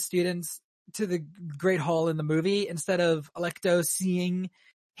summoning all the students to the Great Hall in the movie instead of Alecto seeing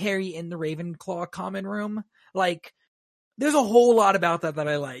Harry in the Ravenclaw common room. Like, there's a whole lot about that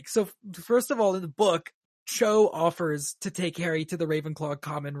I like. So first of all, in the book, Cho offers to take Harry to the Ravenclaw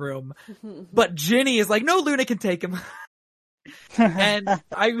common room, but Ginny is like, no, Luna can take him. And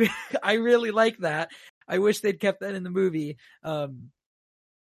I really like that. I wish they'd kept that in the movie.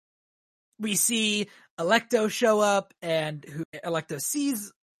 We see Alecto show up, and Alecto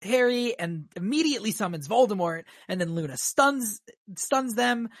sees Harry and immediately summons Voldemort, and then Luna stuns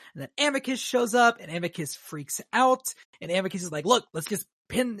them, and then Amicus shows up, and Amicus freaks out, and Amicus is like, look, let's just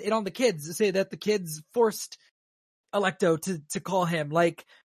pin it on the kids to say that the kids forced Alecto to call him. Like,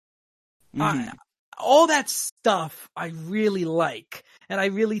 all that stuff I really like, and I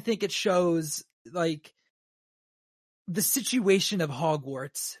really think it shows, like, the situation of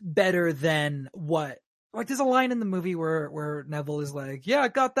Hogwarts better than what, like, there's a line in the movie where Neville is like, yeah, I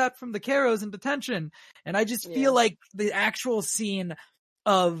got that from the Carrows in detention. And I just feel like the actual scene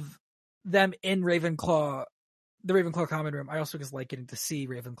of them in the Ravenclaw common room, I also just like getting to see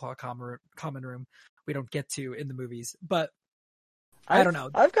Ravenclaw common room. We don't get to in the movies, but I don't know.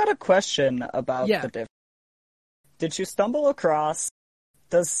 I've got a question about the difference. Did you stumble across,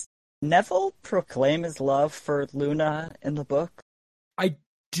 does Neville proclaim his love for Luna in the book? I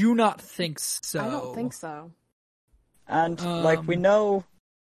do not think so. I don't think so. And like we know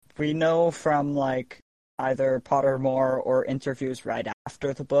from like either Pottermore or interviews right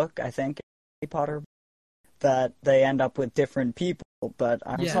after the book, I think, Harry Potter, that they end up with different people, but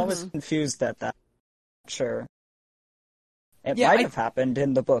I was always confused at that. Sure. It might have happened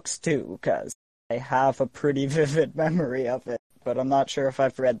in the books too, because I have a pretty vivid memory of it, but I'm not sure if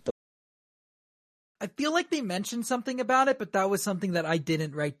I've read the. I feel like they mentioned something about it, but that was something that I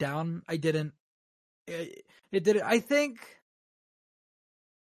didn't write down. I didn't. It didn't. I think.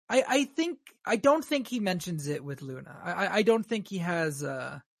 I don't think he mentions it with Luna. I don't think he has.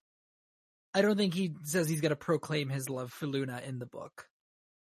 I don't think he says he's going to proclaim his love for Luna in the book.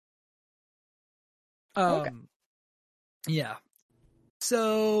 Okay. Yeah.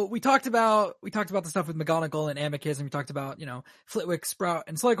 So we talked about the stuff with McGonagall and Amicus, and we talked about, Flitwick, Sprout,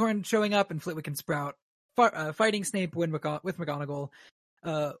 and Slughorn showing up, and Flitwick and Sprout fighting Snape with McGonagall.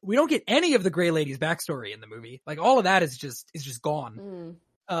 We don't get any of the Grey Lady's backstory in the movie. Like, all of that is just gone.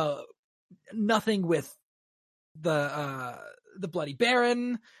 Nothing with the Bloody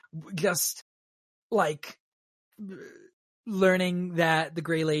Baron. Just like learning that the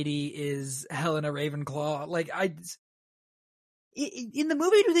Grey Lady is Helena Ravenclaw. Like, in the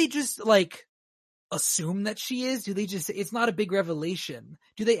movie, do they just, like, assume that she is? Do they just, it's not a big revelation?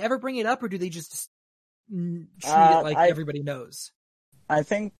 Do they ever bring it up, or do they just treat it like everybody knows? I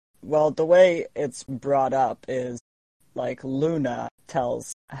think, well, the way it's brought up is, like, Luna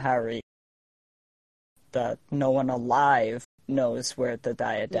tells Harry that no one alive knows where the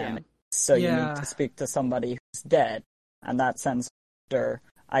diadem is, so you need to speak to somebody who's dead. And that sends her,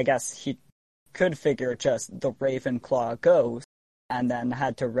 I guess he could figure just the Ravenclaw ghost, and then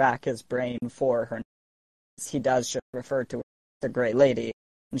had to rack his brain for her. He does just refer to her as the Grey Lady,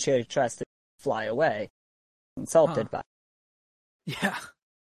 and she tries to fly away, insulted by. Yeah.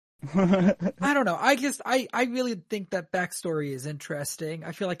 I don't know. I really think that backstory is interesting.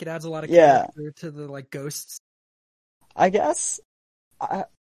 I feel like it adds a lot of character to the, like, ghosts. I guess,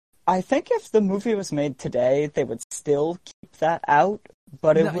 I think if the movie was made today, they would still keep that out,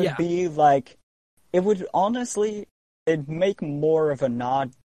 but it would be like, it would honestly, it'd make more of a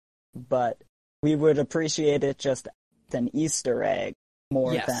nod, but we would appreciate it just an Easter egg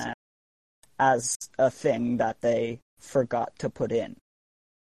more than as a thing that they forgot to put in.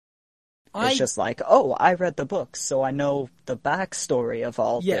 It's just like, oh, I read the books, so I know the backstory of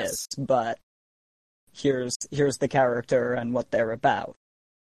all this, but here's the character and what they're about.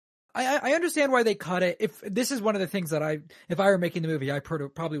 I understand why they cut it. If this is one of the things that if I were making the movie, I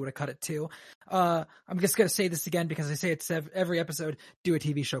probably would have cut it too. I'm just gonna say this again because I say it every episode. Do a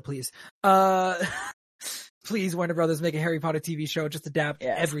TV show, please. Please, Warner Brothers, make a Harry Potter TV show. Just adapt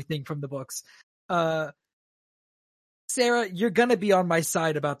everything from the books. Sarah, you're gonna be on my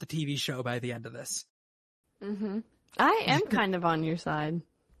side about the TV show by the end of this. Mm-hmm. I am kind of on your side.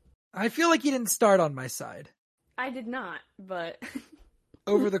 I feel like you didn't start on my side. I did not, but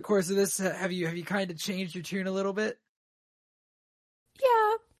over the course of this, have you kind of changed your tune a little bit?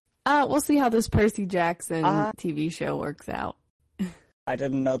 Yeah. We'll see how this Percy Jackson TV show works out. I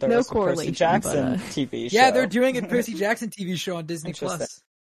didn't know there was a Percy Jackson TV show. Yeah, they're doing a Percy Jackson TV show on Disney Plus.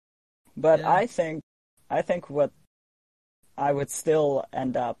 But I think what I would still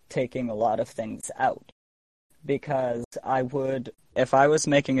end up taking a lot of things out, because if I was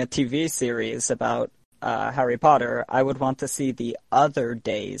making a TV series about Harry Potter, I would want to see the other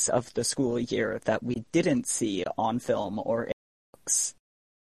days of the school year that we didn't see on film or in books.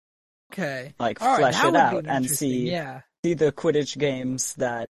 Okay. Like, flesh it out and see the Quidditch games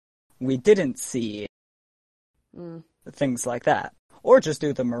that we didn't see. Things like that. Or just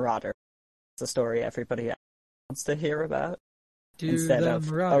do the Marauder. It's a story everybody wants to hear about. Instead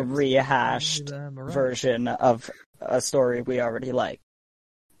of a rehashed version of a story we already like.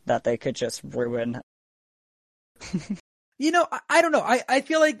 That they could just ruin. You know, I don't know. I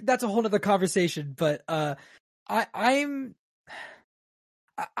feel like that's a whole other conversation, but I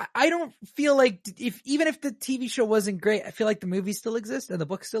don't feel like even if the TV show wasn't great, I feel like the movies still exist and the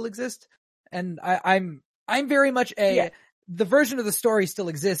books still exist, and I'm very much the version of the story still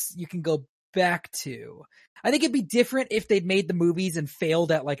exists. You can go back to. I think it'd be different if they'd made the movies and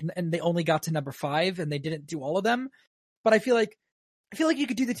failed at and they only got to number 5 and they didn't do all of them. But I feel like you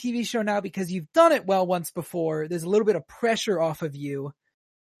could do the TV show now because you've done it well once before. There's a little bit of pressure off of you,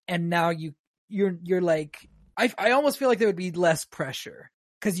 and now you're like, I almost feel like there would be less pressure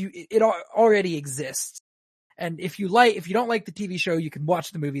because it already exists. And if you don't like the TV show, you can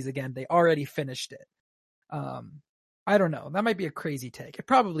watch the movies again. They already finished it. I don't know. That might be a crazy take. It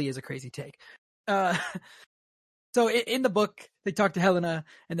probably is a crazy take. So in the book, they talk to Helena,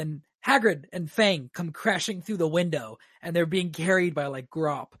 and then Hagrid and Fang come crashing through the window, and they're being carried by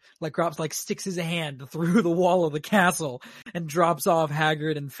Grop. Grop sticks his hand through the wall of the castle and drops off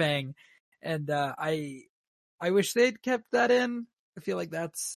Hagrid and Fang. And I wish they'd kept that in. I feel like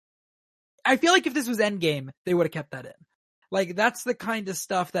if this was Endgame, they would have kept that in. That's the kind of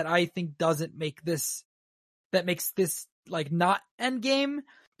stuff that I think makes this not Endgame,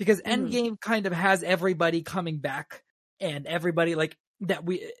 because Endgame kind of has everybody coming back, and everybody that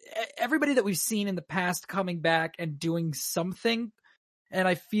we've seen in the past coming back and doing something, and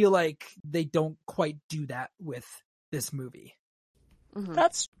I feel like they don't quite do that with this movie. Mm-hmm.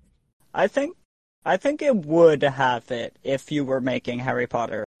 I think it would have it if you were making Harry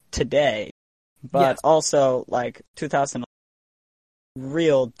Potter today, but also 2000,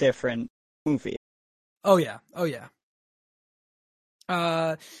 real different movie. Oh yeah.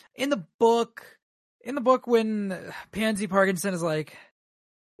 In the book, when Pansy Parkinson is like,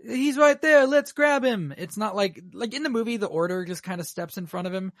 he's right there, let's grab him. It's not like in the movie, the Order just kind of steps in front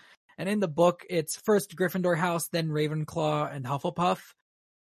of him. And in the book, it's first Gryffindor house, then Ravenclaw and Hufflepuff,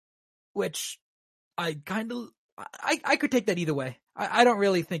 which I could take that either way. I don't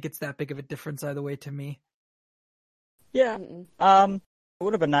really think it's that big of a difference either way to me. Yeah. It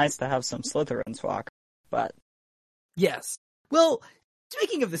would have been nice to have some Slytherins walk, but. Yes. Well,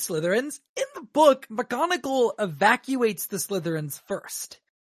 speaking of the Slytherins, in the book, McGonagall evacuates the Slytherins first.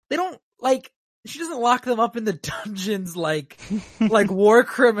 They don't, she doesn't lock them up in the dungeons like war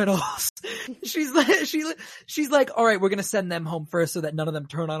criminals. She's like, all right, we're gonna send them home first so that none of them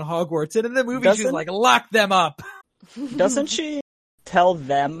turn on Hogwarts. And in the movie, she's like, lock them up. Doesn't she tell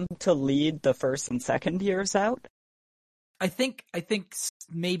them to lead the first and second years out? I think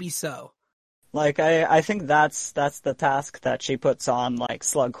maybe so. I think that's the task that she puts on,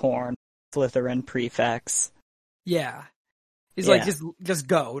 Slughorn, Slytherin prefects. Yeah. He's just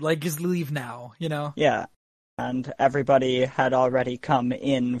go. Just leave now, you know? Yeah. And everybody had already come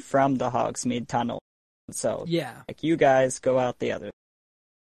in from the Hogsmeade Tunnel. So, you guys go out the other.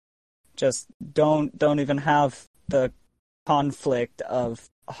 Just don't even have the conflict of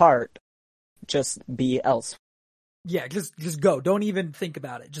heart. Just be elsewhere. Yeah, just go. Don't even think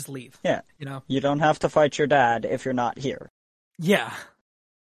about it. Just leave. Yeah. You know? You don't have to fight your dad if you're not here. Yeah.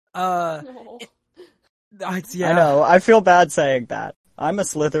 No. Yeah. I know. I feel bad saying that. I'm a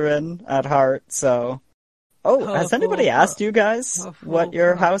Slytherin at heart, so. Oh, has anybody asked you guys what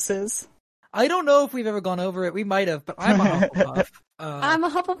your house is? I don't know if we've ever gone over it. We might have, but I'm a Hufflepuff. I'm a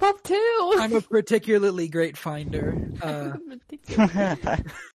Hufflepuff too. I'm a particularly great finder.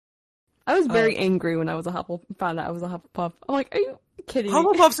 I was very angry when I was found out I was a Hufflepuff. I'm like, are you kidding me?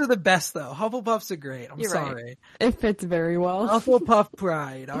 Hufflepuffs are the best, though. Hufflepuffs are great. I'm You're sorry. right. It fits very well. Hufflepuff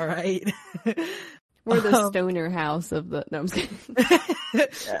pride, all right? We're the stoner house of the... No, I'm just kidding.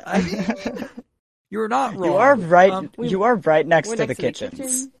 I mean, you're not wrong. You are right. You are right next to the next to kitchens.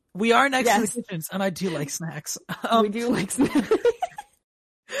 kitchen. We are next Yes. to the kitchens, and I do like snacks. We do like snacks.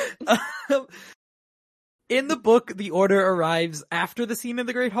 In the book, the Order arrives after the scene in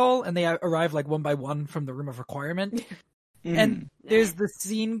the Great Hall, and they arrive like one by one from the Room of Requirement. And there's the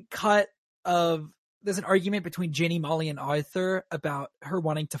scene cut of, there's an argument between Ginny, Molly, and Arthur about her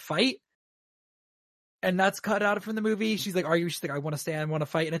wanting to fight. And that's cut out from the movie. She's like, she's like, I want to stay, I want to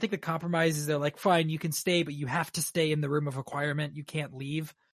fight. And I think the compromise is they're like, fine, you can stay, but you have to stay in the Room of Requirement. You can't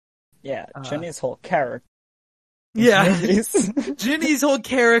leave. Yeah, Ginny's whole character. Yeah. Ginny's whole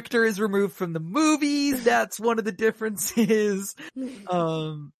character is removed from the movies. That's one of the differences.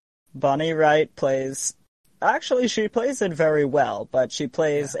 Bonnie Wright plays... Actually, she plays it very well, but she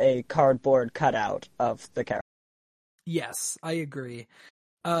plays a cardboard cutout of the character. Yes, I agree.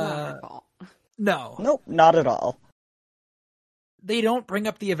 Not at all. No. Nope, not at all. They don't bring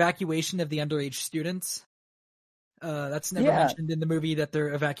up the evacuation of the underage students. That's never mentioned in the movie that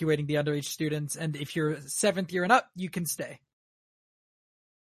they're evacuating the underage students, and if you're 7th year and up, you can stay.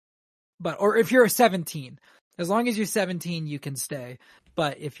 Or if you're 17. As long as you're 17, you can stay.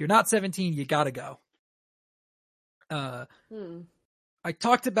 But if you're not 17, you gotta go. I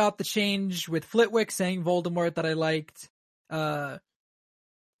talked about the change with Flitwick saying Voldemort that I liked. Ron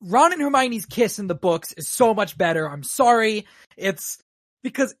and Hermione's kiss in the books is so much better. I'm sorry. It's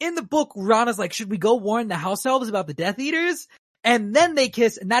because in the book, Ron is like, should we go warn the house elves about the Death Eaters? And then they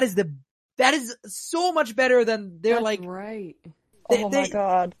kiss, and that is so much better than That's like, right. My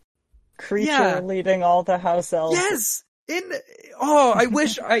god. Creature leading all the house elves. Yes! I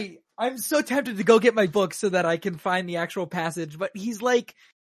wish I'm so tempted to go get my book so that I can find the actual passage, but he's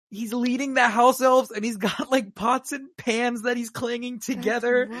leading the house elves and he's got like pots and pans that he's clanging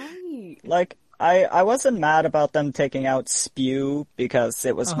together. That's right. Like, I wasn't mad about them taking out Spew because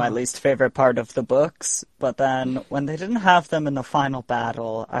it was my least favorite part of the books, but then when they didn't have them in the final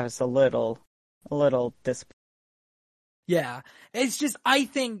battle, I was a little disappointed. Yeah. It's just, I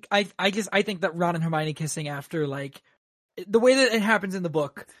think that Ron and Hermione kissing after, like, the way that it happens in the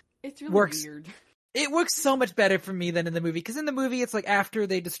book, It's really works. weird. It works so much better for me than in the movie, because in the movie it's like after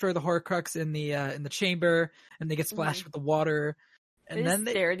they destroy the Horcrux in the chamber, and they get splashed with the water, and then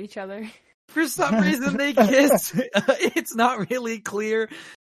they stare at each other. For some reason they kiss. It's not really clear.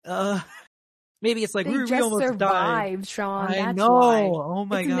 Maybe it's like They we just almost died. survived, Sean. I That's know. why. Oh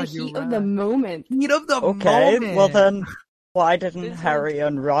my It's god, in the you're heat right. of the moment. Heat of the Okay, moment. well then, why didn't Harry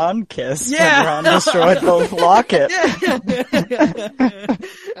and Ron kiss Yeah. when Ron destroyed the locket?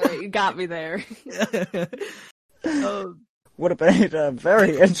 All right, you got me there. Would have been a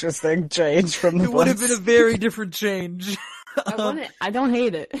very interesting change from the It would have books. been a very different change. I don't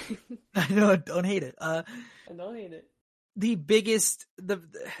hate it. I know, I don't hate it. I don't hate it. The biggest,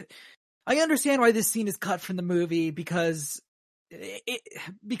 I understand why this scene is cut from the movie because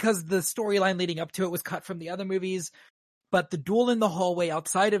the storyline leading up to it was cut from the other movies, but the duel in the hallway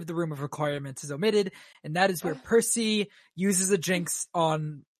outside of the Room of Requirements is omitted, and that is where Percy uses a jinx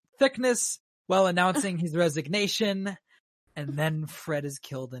on Thickness while announcing his resignation, and then Fred is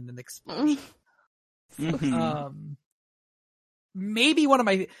killed in an explosion. Mhm. Maybe one of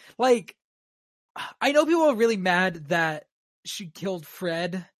my, like, I know people are really mad that she killed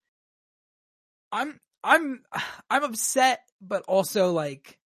Fred. I'm upset, but also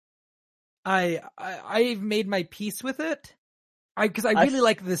like, I've made my peace with it. Because I really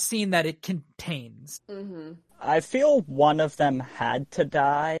like the scene that it contains. Mm-hmm. I feel one of them had to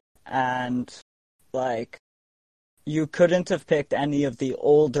die, and, like, you couldn't have picked any of the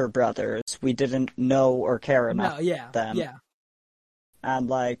older brothers. We didn't know or care enough them. Yeah. And,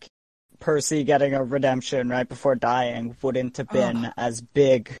 like, Percy getting a redemption right before dying wouldn't have been as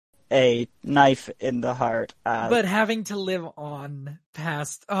big a knife in the heart as... But having to live on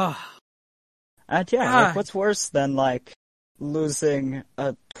past... And yeah, like, what's worse than, like, losing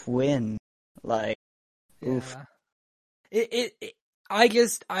a twin? Like, oof.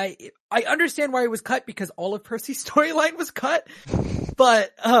 I understand why it was cut because all of Percy's storyline was cut,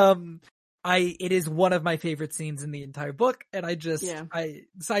 but it is one of my favorite scenes in the entire book, and Yeah.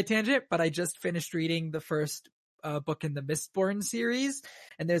 side tangent, but I just finished reading the first book in the Mistborn series,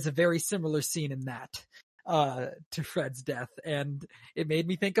 and there's a very similar scene in that to Fred's death, and it made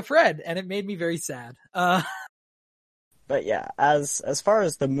me think of Fred, and it made me very sad. But yeah, as far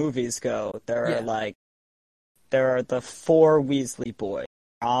as the movies go, Yeah. there are the four Weasley boys.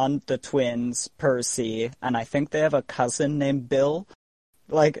 Ron, the twins, Percy, and I think they have a cousin named Bill.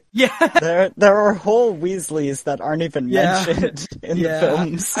 Like, Yeah. there are whole Weasleys that aren't even Yeah. mentioned in the Yeah.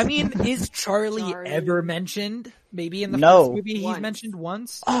 films. I mean, is Charlie Charlie. ever mentioned? Maybe in the No. first movie he's Once. mentioned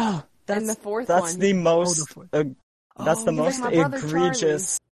once. Oh, And the fourth that's one. the most fourth. that's the Oh, most like, "My brother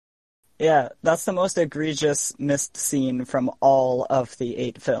egregious. Yeah, that's the most egregious missed scene from all of the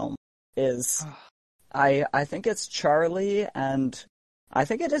 8 films. Is I think it's Charlie and I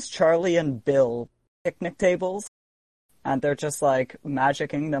think it is Charlie and Bill picnic tables, and they're just like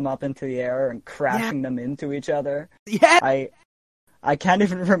magicking them up into the air and crashing them into each other. Yeah. I can't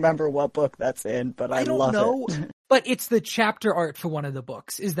even remember what book that's in, but I don't love know, it. but it's the chapter art for one of the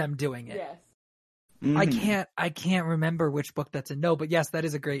books is them doing it. Yes. Mhm. I can't remember which book that's in. No, but yes, that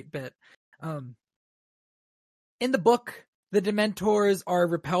is a great bit. In the book, the Dementors are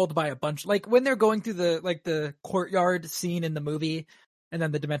repelled by a bunch, like when they're going through the courtyard scene in the movie, and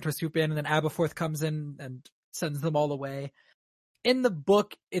then the Dementors swoop in, and then Aberforth comes in and sends them all away. In the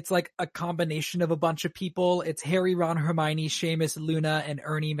book, it's like a combination of a bunch of people. It's Harry, Ron, Hermione, Seamus, Luna, and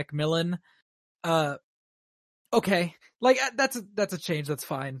Ernie Macmillan. Okay, like that's a change. That's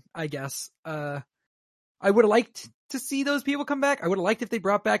fine, I guess. I would have liked to see those people come back. I would have liked if they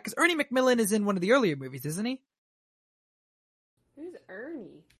brought back, because Ernie Macmillan is in one of the earlier movies, isn't he? Who's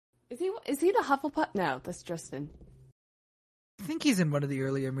Ernie? Is he the Hufflepuff? No, that's Justin. I think he's in one of the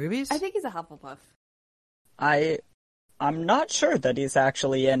earlier movies. I think he's a Hufflepuff. I'm not sure that he's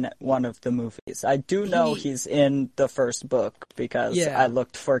actually in one of the movies. I do know he's in the first book because Yeah. I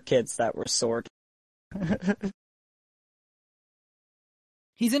looked for kids that were sorted.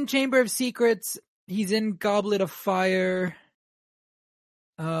 He's in Chamber of Secrets. He's in Goblet of Fire.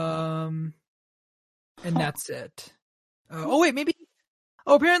 And that's it. Wait, maybe.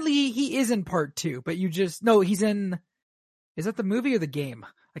 Oh, apparently he is in part 2, but he's in. Is that the movie or the game?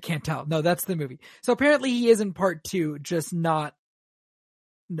 I can't tell. No, that's the movie. So apparently he is in part 2, just not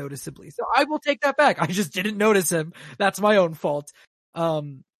noticeably. So I will take that back. I just didn't notice him. That's my own fault.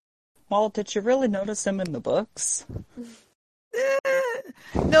 Well, did you really notice him in the books?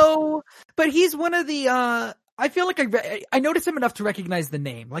 No, but he's one of the, I feel like I notice him enough to recognize the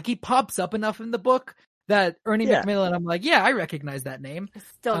name. Like he pops up enough in the book that Ernie Yeah. Macmillan, I'm like, yeah, I recognize that name. I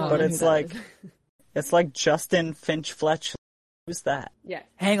still don't But know it's who that like- is. It's like Justin Finch Fletch. Who's that? Yeah.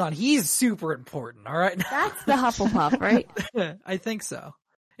 Hang on, he's super important, alright? That's the Hufflepuff, right? I think so.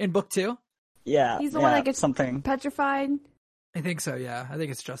 In book 2? Yeah, He's the one yeah, that gets something. petrified. I think so, yeah. I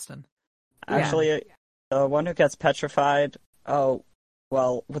think it's Justin. Actually, the one who gets petrified. Oh,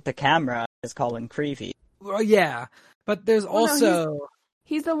 well, with the camera is Colin Creevy. Well, yeah. But there's Well, no, also...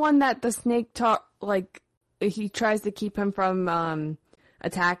 He's the one that the snake he tries to keep him from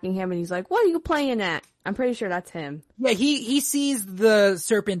attacking him, and he's like, "What are you playing at?" I'm pretty sure that's him. Yeah, he sees the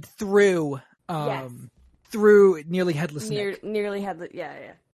serpent through, Yes. through Nearly Headless Nick. Nearly had the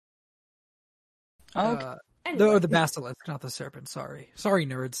yeah. Oh, Anyway. The basilisk, not the serpent. Sorry,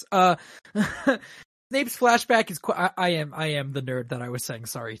 nerds. Snape's flashback is quite. I am the nerd that I was saying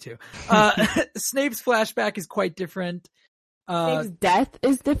sorry to. Snape's flashback is quite different. Snape's death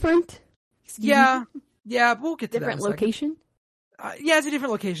is different. Yeah, we'll get to Different that in a second. location. Yeah, it's a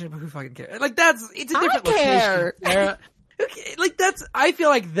different location, but who fucking cares? Like it's a I different care. location. Sarah. Okay, like I feel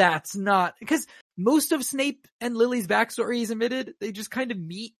like that's not, because most of Snape and Lily's backstory is omitted. They just kind of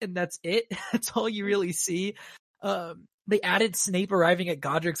meet and that's it. That's all you really see. They added Snape arriving at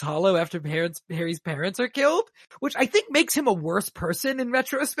Godric's Hollow after Harry's parents are killed, which I think makes him a worse person in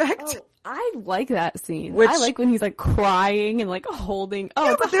retrospect. Oh, I like that scene. Which- I like when he's like crying and like holding. Oh,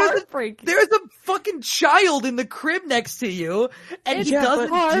 Yeah, it's but there's a- heartbreaking. There's a fucking child in the crib next to you, and It's he doesn't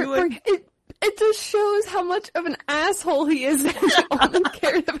do it. heartbreaking. It just shows how much of an asshole he is that he only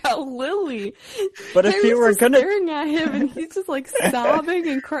cared about Lily. but if Harry's you were just gonna, staring at him and he's just like sobbing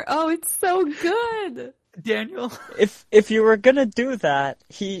and crying. Oh, it's so good. Daniel. if you were gonna do that,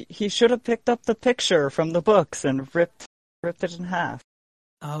 he should have picked up the picture from the books and ripped it in half.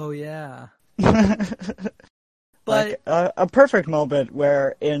 Oh yeah. But But a perfect moment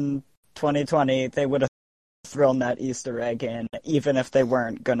where in 2020 they would have thrown that Easter egg in, even if they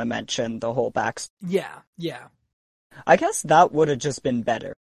weren't gonna mention the whole backstory. yeah. I guess that would have just been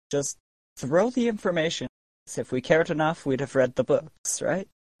better. Just throw the information. If we cared enough, we'd have read the books, right?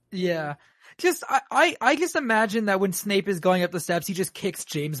 Yeah. I just imagine that when Snape is going up the steps, he just kicks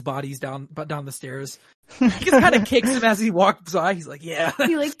James' bodies down the stairs. He just kind of kicks him as he walks by. He's like, yeah.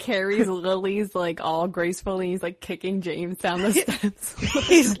 He like carries Lily's like all gracefully. He's like kicking James down the steps.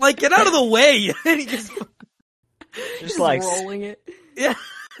 He's like, get out of the way. And he just like rolling it. yeah.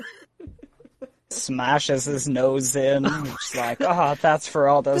 Smashes his nose in. Just like, oh, that's for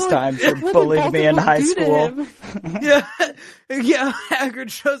all those times you bullied me in high school. Yeah. Hagrid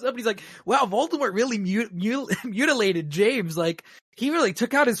shows up and he's like, wow, Voldemort really mutilated James. Like, he really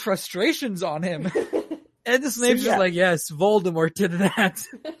took out his frustrations on him. And the Snape's just like, yes, Voldemort did that.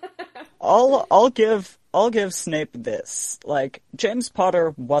 I'll give Snape this. Like, James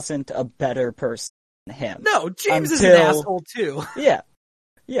Potter wasn't a better person than him. No, James is an asshole too.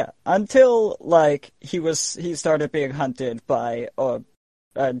 Yeah, until, like, he started being hunted by a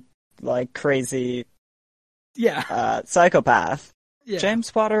like, crazy, psychopath. Yeah.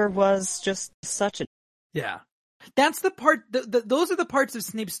 James Potter was just such a... Yeah. That's the part, those are the parts of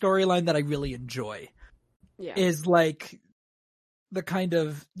Snape's storyline that I really enjoy. Yeah. Is, like, the kind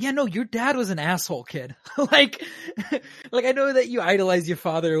of, your dad was an asshole, kid. like, I know that you idolize your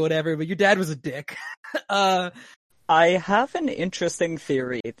father or whatever, but your dad was a dick. I have an interesting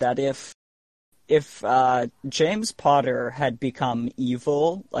theory that if James Potter had become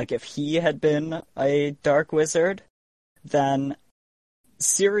evil, like if he had been a dark wizard, then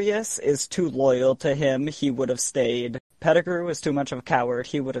Sirius is too loyal to him, he would have stayed. Pettigrew is too much of a coward,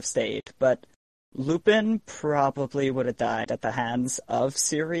 he would have stayed. But Lupin probably would have died at the hands of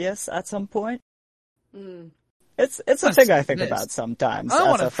Sirius at some point. Mm. It's a thing I think about sometimes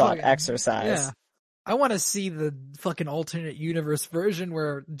as a thought exercise. Yeah. I want to see the fucking alternate universe version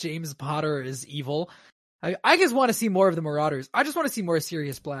where James Potter is evil. I just want to see more of the Marauders. I just want to see more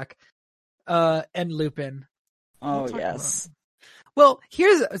Sirius Black, and Lupin. Oh, yes. Well,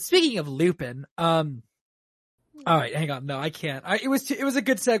 speaking of Lupin, alright, hang on. No, I can't. It was a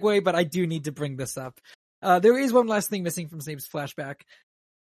good segue, but I do need to bring this up. There is one last thing missing from Snape's flashback.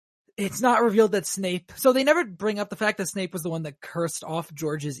 It's not revealed that so they never bring up the fact that Snape was the one that cursed off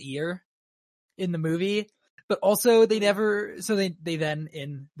George's ear in the movie, but also they then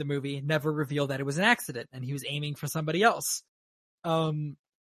in the movie never reveal that it was an accident and he was aiming for somebody else. But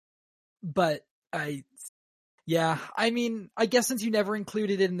I mean, I guess since you never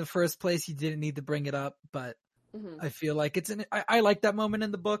included it in the first place, you didn't need to bring it up, but I feel like I like that moment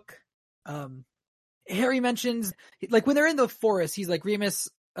in the book. Harry mentions, like, when they're in the forest, he's like, Remus,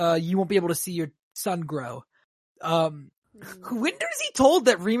 you won't be able to see your son grow. When is he told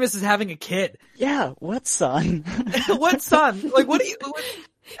that Remus is having a kid? Yeah, what son? What son? Like, what do you...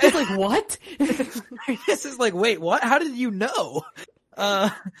 He's like, what? Remus is like, wait, what? How did you know?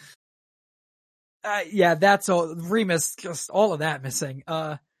 Yeah, that's all. Remus, just all of that missing.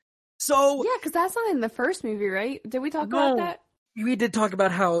 Yeah, because that's not in the first movie, right? Did we talk about that? We did talk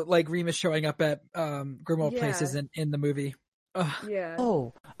about how, like, Remus showing up at Grimmauld Place isn't in the movie. Yeah.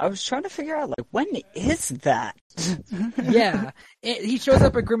 Oh, I was trying to figure out, like, when is that? Yeah. He shows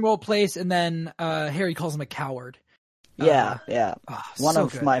up at Grimmauld Place, and then Harry calls him a coward. Yeah. One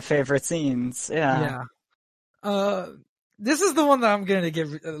of my favorite scenes. Yeah. This is the one that I'm going to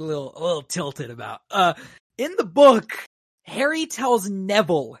get a little tilted about. In the book, Harry tells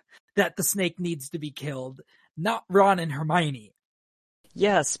Neville that the snake needs to be killed, not Ron and Hermione.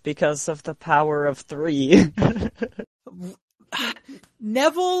 Yes, because of the power of 3.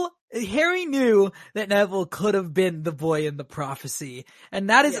 Harry knew that Neville could have been the boy in the prophecy. And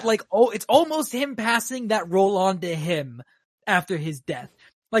that is it's almost him passing that role on to him after his death.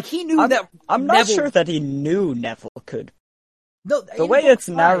 Like, he knew that. I'm not sure that he knew Neville could. No, the way it's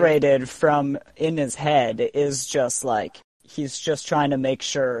narrated from in his head is just like, he's just trying to make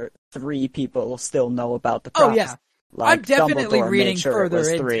sure 3 people still know about the prophecy. Oh, yeah. Like, I'm definitely Dumbledore reading sure further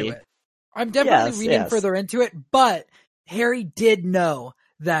into it. I'm definitely reading further into it, but Harry did know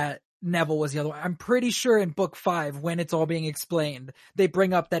that Neville was the other one. I'm pretty sure in book 5, when it's all being explained, they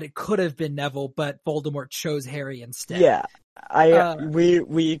bring up that it could have been Neville, but Voldemort chose Harry instead. Yeah.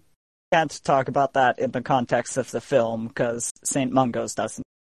 We can't talk about that in the context of the film, because St. Mungo's doesn't.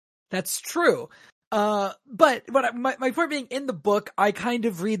 That's true. But my point being, in the book, I kind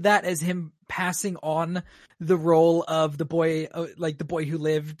of read that as him passing on the role of the boy, like the boy who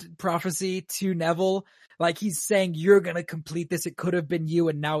lived prophecy to Neville. Like, he's saying, you're gonna complete this, it could have been you,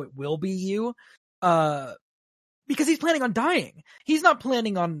 and now it will be you. Because he's planning on dying. He's not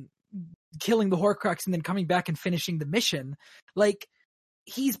planning on killing the Horcrux and then coming back and finishing the mission. Like,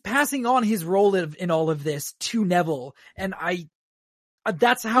 he's passing on his role in all of this to Neville, and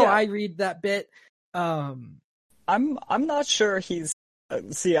that's how I read that bit. I'm not sure he's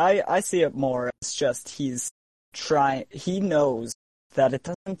See, I see it more as just he knows that it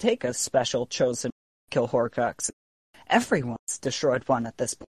doesn't take a special chosen to kill Horcrux. Everyone's destroyed one at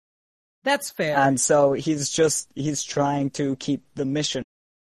this point. That's fair. And so he's trying to keep the mission,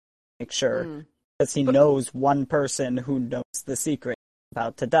 make sure, because he knows one person who knows the secret is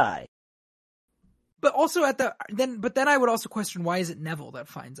about to die. But also then I would also question, why is it Neville that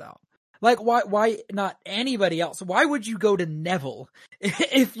finds out? Like, why not anybody else? Why would you go to Neville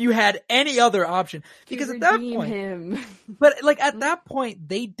if you had any other option? Because at that point, but like at that point,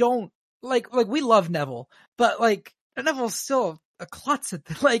 they don't like we love Neville, but like Neville's still a klutz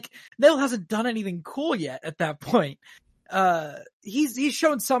at like Neville hasn't done anything cool yet at that point. He's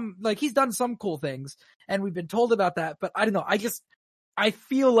shown some, like, he's done some cool things, and we've been told about that, but I don't know. I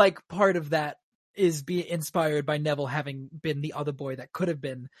feel like part of that is being inspired by Neville having been the other boy that could have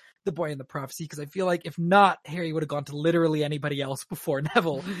been the boy in the prophecy, because I feel like if not, Harry would have gone to literally anybody else before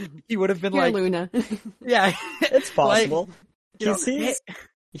Neville. He would have been like Luna. Yeah, it's possible. Like,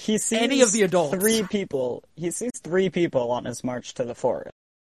 he sees any of the adults. Three people. He sees three people on his march to the forest.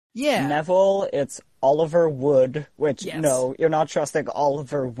 Yeah. Neville, it's Oliver Wood, which, no, you're not trusting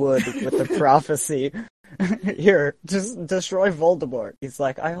Oliver Wood with the prophecy. Here, just destroy Voldemort. He's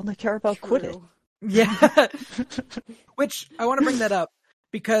like, I only care about Quidditch. Yeah. Which, I want to bring that up,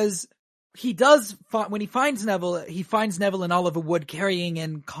 because he does, when he finds Neville in Oliver Wood carrying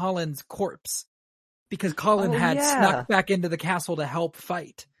in Colin's corpse. Because Colin had snuck back into the castle to help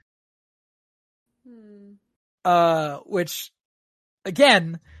fight. Which,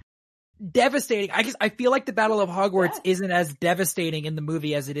 again, devastating. I feel like the Battle of Hogwarts isn't as devastating in the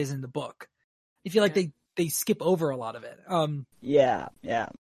movie as it is in the book. I feel like they skip over a lot of it. Yeah.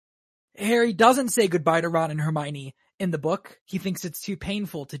 Harry doesn't say goodbye to Ron and Hermione in the book. He thinks it's too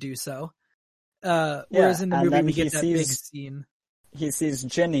painful to do so. Whereas in the movie we get that big scene. He sees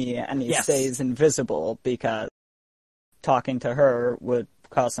Ginny and he stays invisible because talking to her would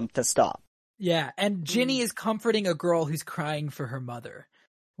cause him to stop. Yeah, and Ginny is comforting a girl who's crying for her mother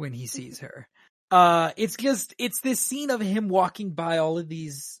when he sees her. It's this scene of him walking by all of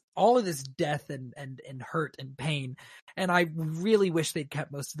this death and hurt and pain. And I really wish they'd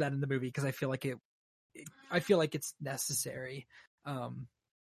kept most of that in the movie, because I feel like it's necessary.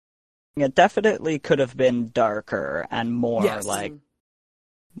 It definitely could have been darker and more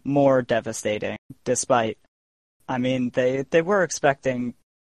more devastating, despite, I mean, they were expecting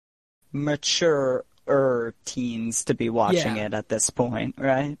mature teens to be watching it at this point,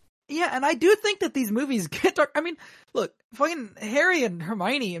 right? Yeah, and I do think that these movies get dark. I mean, look, fucking Harry and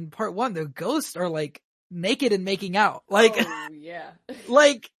Hermione in part 1, the ghosts are like naked and making out. Like,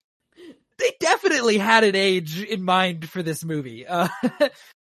 like, they definitely had an age in mind for this movie.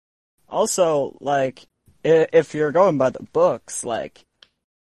 Also, like, if you're going by the books, like,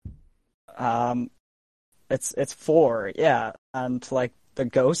 it's 4, and like the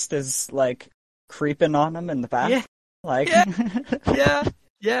ghost is like creeping on him in the back, even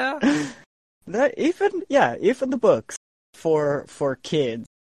the books for kids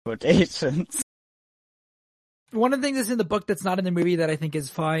quotations. One of the things that's in the book that's not in the movie that I think is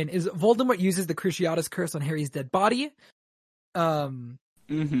fine is Voldemort uses the Cruciatus Curse on Harry's dead body. And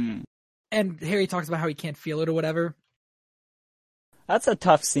Harry talks about how he can't feel it or whatever. That's a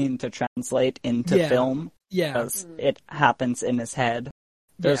tough scene to translate into film. Yeah. Because it happens in his head.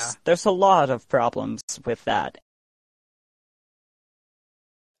 There's a lot of problems with that.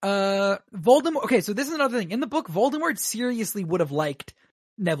 Voldemort, okay, so this is another thing. In the book, Voldemort seriously would have liked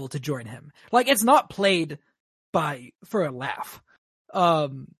Neville to join him. Like, it's not played for a laugh.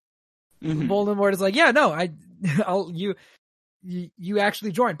 Voldemort is like, yeah, no, you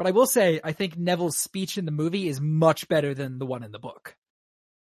actually joined. But I will say, I think Neville's speech in the movie is much better than the one in the book.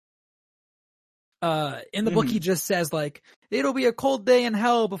 In the book, he just says, like, it'll be a cold day in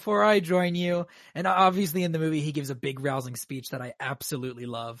hell before I join you. And obviously in the movie, he gives a big rousing speech that I absolutely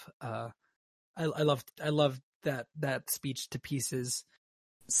love. I love that speech to pieces.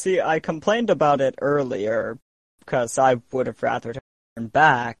 See, I complained about it earlier because I would have rather turned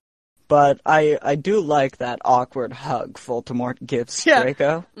back. But I do like that awkward hug Voldemort gives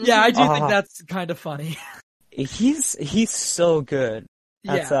Draco. Yeah, I do think that's kind of funny. He's so good.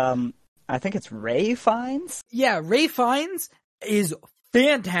 That's, I think it's Ray Fiennes? Yeah, Ray Fiennes is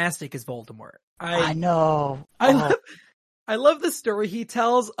fantastic as Voldemort. I know. I love the story he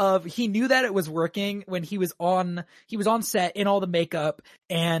tells of, he knew that it was working when he was on set in all the makeup,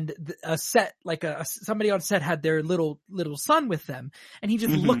 and somebody on set had their little son with them, and he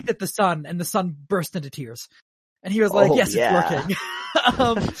just looked at the son, and the son burst into tears. And he was like, yes, it's working.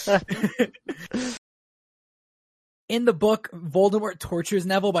 in the book, Voldemort tortures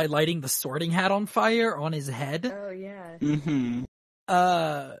Neville by lighting the Sorting Hat on fire on his head. Oh yeah. Mm-hmm.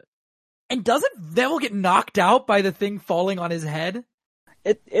 And doesn't Neville get knocked out by the thing falling on his head?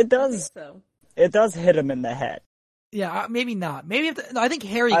 It does. So. It does hit him in the head. Yeah, maybe not. Maybe I think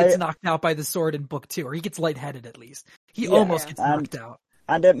Harry gets knocked out by the sword in book 2, or he gets lightheaded at least. He almost gets knocked out.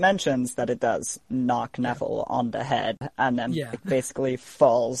 And it mentions that it does knock Neville on the head, and then it basically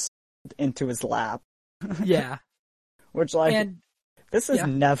falls into his lap. Yeah. Which, like, this is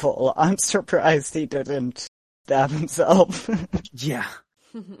Neville. I'm surprised he didn't stab himself. Yeah.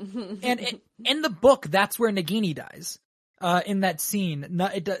 And in the book, that's where Nagini dies. In that scene,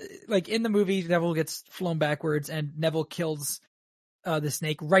 like in the movie, Neville gets flown backwards, and Neville kills the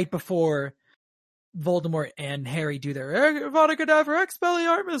snake right before Voldemort and Harry do their Avada Kedavra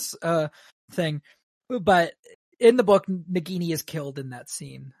Expelliarmus thing. But in the book, Nagini is killed in that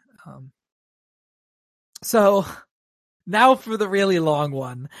scene. So now for the really long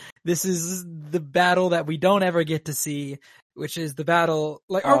one. This is the battle that we don't ever get to see, which is the battle.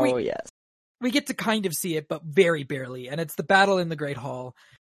 Like, yes. We get to kind of see it, but very barely, and it's the battle in the Great Hall.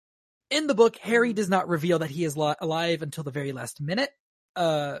 In the book, Harry does not reveal that he is alive until the very last minute.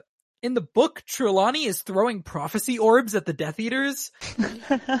 In the book, Trelawney is throwing prophecy orbs at the Death Eaters.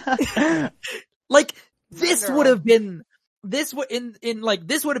 Like, this would have been this would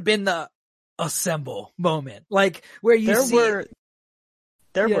have been the assemble moment, like where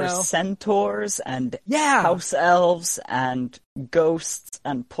there were centaurs and house elves and ghosts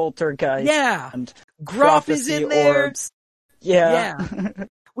and poltergeists and Groff is in there. Orbs. Yeah.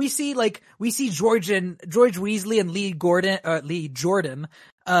 we see George Weasley and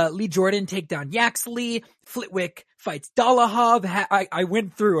Lee Jordan take down Yaxley. Flitwick fights Dolohov. I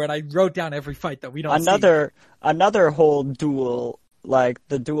went through and I wrote down every fight that we don't see. Another whole duel, like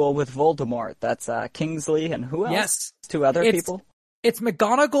the duel with Voldemort. That's Kingsley and who else? Yes. 2 other people. It's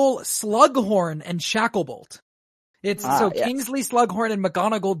McGonagall, Slughorn, and Shacklebolt. Kingsley, Slughorn, and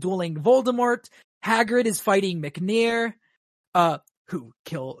McGonagall dueling Voldemort. Hagrid is fighting McNair, who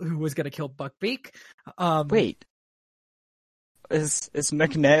was gonna kill Buckbeak. Wait. Is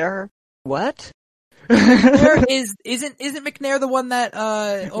McNair what? McNair isn't McNair the one that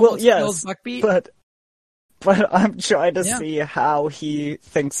almost kills Buckbeak? But I'm trying to see how he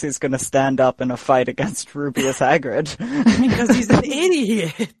thinks he's gonna stand up in a fight against Rubeus Hagrid. Because he's an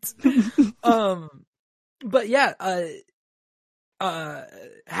idiot! But yeah,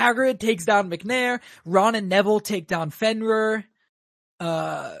 Hagrid takes down McNair, Ron and Neville take down Fenrir,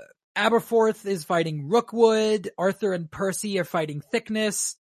 Aberforth is fighting Rookwood, Arthur and Percy are fighting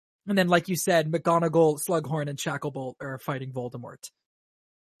Thickness, and then like you said, McGonagall, Slughorn, and Shacklebolt are fighting Voldemort.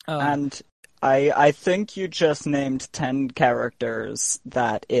 And I think you just named 10 characters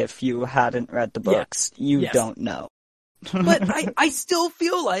that if you hadn't read the books, you don't know. But I still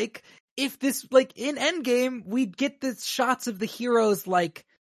feel like if this, like in Endgame, we'd get the shots of the heroes like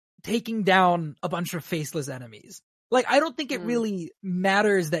taking down a bunch of faceless enemies. Like, I don't think it really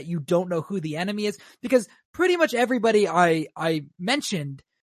matters that you don't know who the enemy is, because pretty much everybody I mentioned,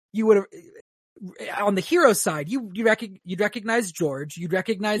 you would have, on the hero side, you'd recognize George, you'd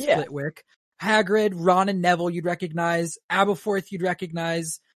recognize Flitwick, Hagrid, Ron and Neville, you'd recognize Aberforth, you'd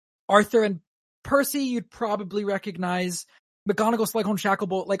recognize Arthur and Percy, you'd probably recognize McGonagall, Slughorn,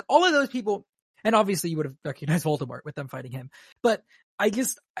 Shacklebolt, like all of those people, and obviously you would have recognized Voldemort with them fighting him. But I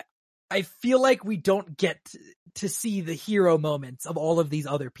feel like we don't get to see the hero moments of all of these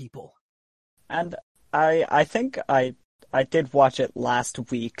other people. And I think I did watch it last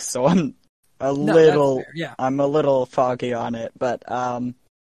week, so I'm a little foggy on it, but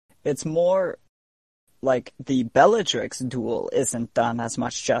it's more like the Bellatrix duel isn't done as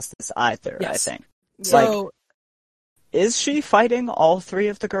much justice either, I think. So, is she fighting all 3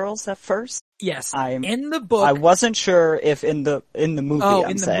 of the girls at first? Yes. In the book, I wasn't sure if in the movie. Oh,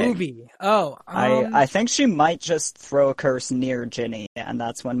 in the movie. Oh, I think she might just throw a curse near Ginny, and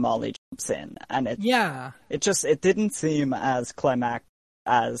that's when Molly jumps in. And it didn't seem as climactic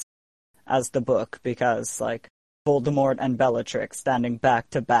as the book, because like Voldemort and Bellatrix standing back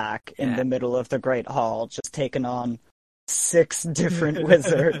to back in the middle of the Great Hall, just taking on 6 different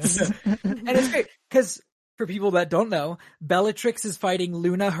wizards. And it's great because, for people that don't know, Bellatrix is fighting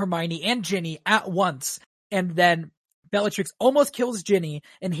Luna, Hermione, and Ginny at once, and then Bellatrix almost kills Ginny,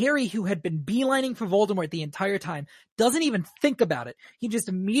 and Harry, who had been beelining for Voldemort the entire time, doesn't even think about it. He just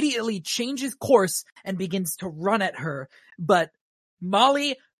immediately changes course and begins to run at her, but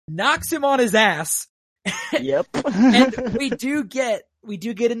Molly knocks him on his ass. Yep. And we do get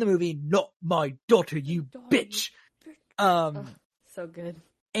in the movie, "Not my daughter, you bitch." So good.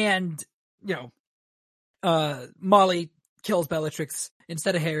 And, you know, Molly kills Bellatrix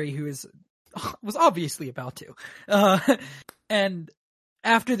instead of Harry, who was obviously about to. And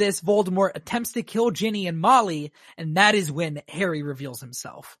after this, Voldemort attempts to kill Ginny and Molly, and that is when Harry reveals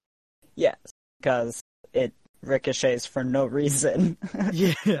himself. Yes, because it ricochets for no reason.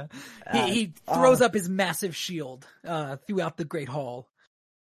 Yeah. He throws up his massive shield throughout the Great Hall.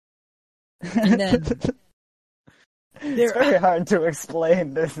 And then it's very hard to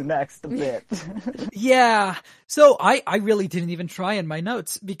explain this next bit. Yeah. So I really didn't even try in my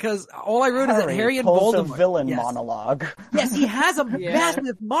notes because all I wrote is that Harry and pulls Voldemort. A villain monologue. Yes, he has a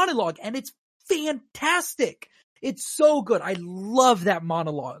massive monologue and it's fantastic. It's so good. I love that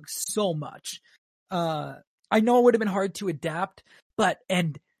monologue so much. I know it would have been hard to adapt,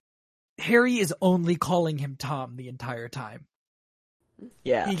 and Harry is only calling him Tom the entire time.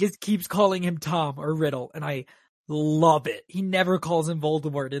 Yeah. He just keeps calling him Tom or Riddle, and I love it. He never calls him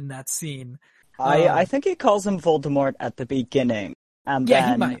Voldemort in that scene. I think he calls him Voldemort at the beginning. And yeah,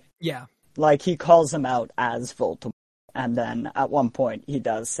 then, he might. Yeah. Like, he calls him out as Voldemort. And then at one point he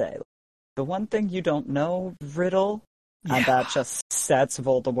does say, the one thing you don't know, Riddle? Yeah. And that just sets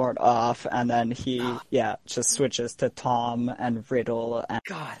Voldemort off, and then he, just switches to Tom and Riddle, and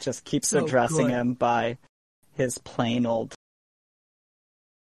just keeps so addressing good. him by his plain old...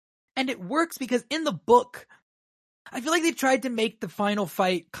 And it works because in the book, I feel like they tried to make the final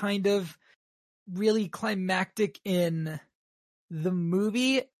fight kind of really climactic in the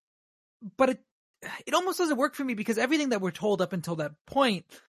movie, but it almost doesn't work for me because everything that we're told up until that point,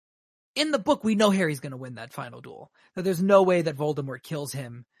 in the book, we know Harry's going to win that final duel. That there's no way that Voldemort kills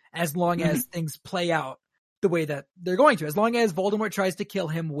him as long as things play out the way that they're going to. As long as Voldemort tries to kill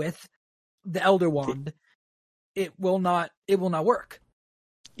him with the Elder Wand, it will not work.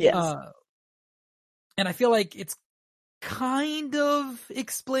 Yes. And I feel like it's kind of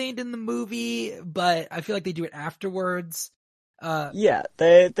explained in the movie, but I feel like they do it afterwards.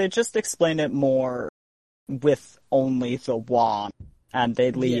 They just explain it more with only the wand, and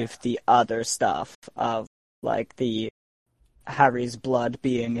they leave the other stuff of, like, the Harry's blood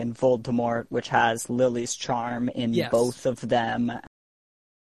being in Voldemort, which has Lily's charm in both of them.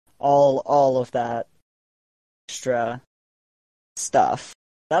 All of that extra stuff.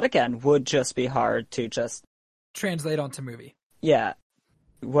 That, again, would just be hard to just... translate onto movie. Yeah.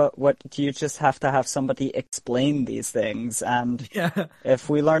 What do you just have to have somebody explain these things? And if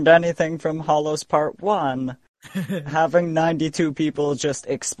we learned anything from Hollows Part 1, having 92 people just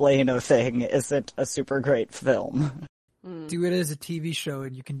explain a thing isn't a super great film. Do it as a TV show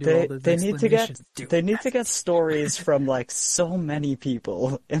and you can do all those They need to get it. stories from, like, so many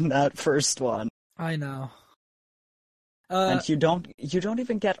people in that first one. I know. And you don't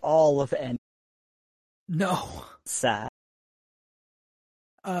even get all of any. No. Sad.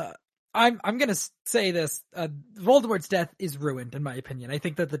 I'm gonna say this. Voldemort's death is ruined, in my opinion. I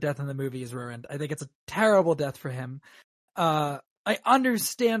think that the death in the movie is ruined. I think it's a terrible death for him. I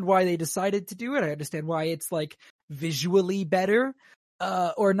understand why they decided to do it. I understand why it's, like, visually better.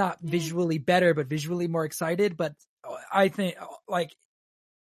 Or not visually better, but visually more excited. But I think, like,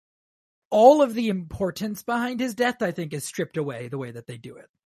 all of the importance behind his death, I think, is stripped away the way that they do it.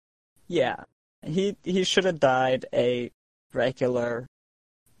 Yeah. He should have died a regular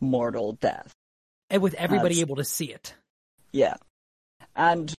mortal death. And with everybody able to see it. Yeah.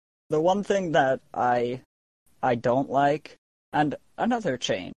 And the one thing that I don't like, and another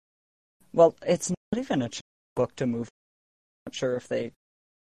change, well, it's not even a book to movie. I'm not sure if they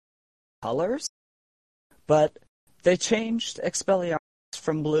colors, but they changed Expelliarmus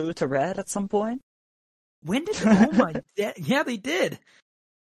from blue to red at some point. When did yeah, they did.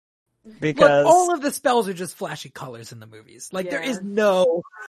 Because look, all of the spells are just flashy colors in the movies. Like, there is no,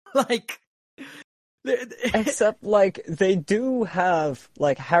 like... Except, like, they do have,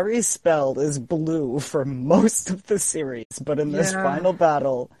 like, Harry's spell is blue for most of the series, but in this final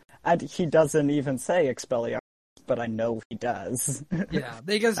battle, and he doesn't even say Expelliarmus, but I know he does. Yeah,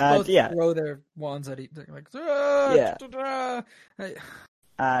 they just both throw their wands at each other, like,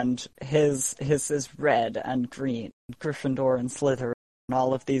 And his is red and green, Gryffindor and Slytherin, and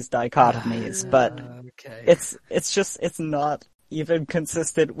all of these dichotomies, but it's not even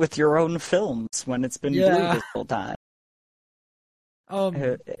consistent with your own films when it's been blue this whole time.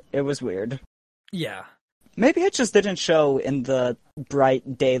 It was weird. Yeah. Maybe it just didn't show in the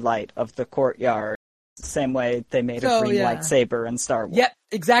bright daylight of the courtyard, same way they made a green lightsaber in Star Wars. Yeah,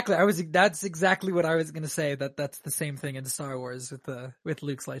 exactly. That's exactly what I was going to say. That's the same thing in Star Wars with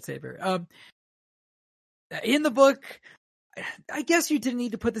Luke's lightsaber. In the book, I guess you didn't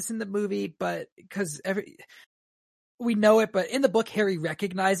need to put this in the movie, but because we know it, but in the book, Harry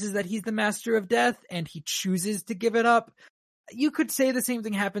recognizes that he's the Master of Death, and he chooses to give it up. You could say the same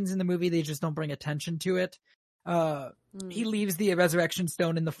thing happens in the movie, they just don't bring attention to it. He leaves the Resurrection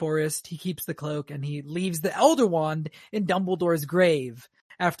Stone in the forest, he keeps the cloak, and he leaves the Elder Wand in Dumbledore's grave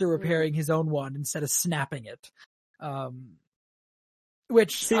after repairing his own wand instead of snapping it.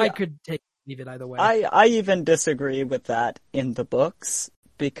 Which I could leave it either way. I even disagree with that in the books,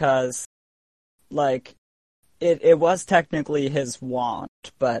 because, like, it was technically his wand,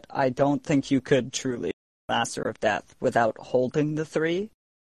 but I don't think you could truly be Master of Death without holding the three.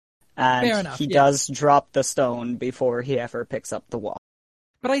 And Fair enough, he yeah. does drop the stone before he ever picks up the wand.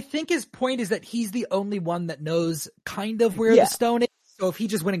 But I think his point is that he's the only one that knows kind of where the stone is, so if he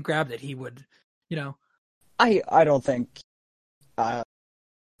just went and grabbed it, he would, you know. I don't think... I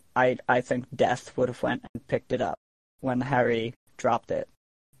think Death would have went and picked it up when Harry dropped it.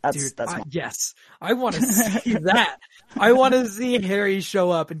 That's yes. I want to see that. I want to see Harry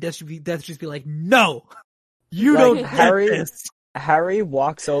show up and Death just be like, no! You don't get this! Harry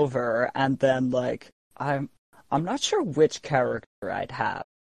walks over and then, like, I'm not sure which character I'd have.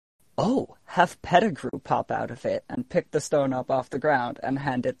 Oh, have Pettigrew pop out of it and pick the stone up off the ground and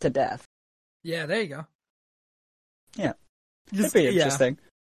hand it to Death. Yeah, there you go. Yeah. It'd be interesting.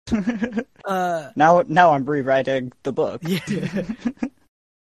 Now I'm rewriting the book. Yeah.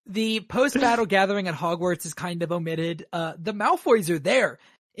 The post-battle gathering at Hogwarts is kind of omitted. The Malfoys are there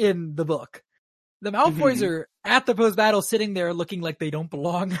in the book. The Malfoys are at the post-battle sitting there looking like they don't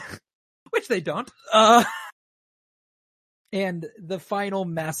belong. Which they don't. And the final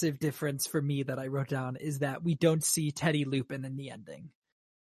massive difference for me that I wrote down is that we don't see Teddy Lupin in the ending.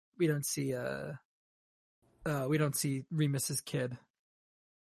 We don't see Remus's kid.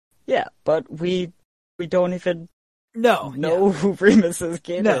 Yeah, but we don't even know who Remus's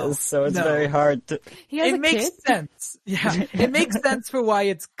kid is, so it's very hard to... It makes sense. Yeah, it makes sense for why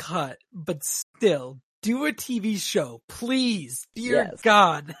it's cut, but still, do a TV show, please. Dear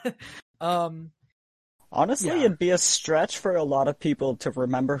God. Honestly, it'd be a stretch for a lot of people to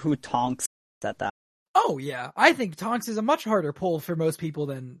remember who Tonks is at that. Oh, yeah. I think Tonks is a much harder pull for most people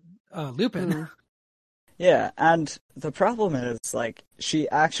than Lupin. Yeah, and the problem is, like, she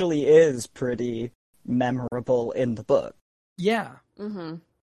actually is pretty memorable in the book. Yeah.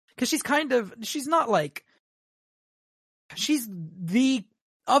 Because she's not like, she's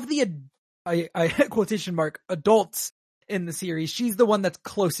of the quotation mark, adults in the series, she's the one that's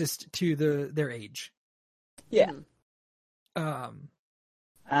closest to their age. Yeah.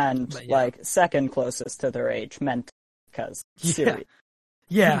 Like, second closest to their age, meant because Sirius.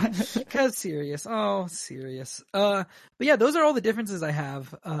 Yeah, because Sirius. Oh, Sirius. But yeah, those are all the differences I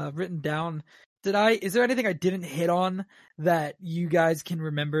have written down. Is there anything I didn't hit on that you guys can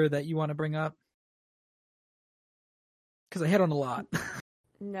remember that you want to bring up? Because I hit on a lot.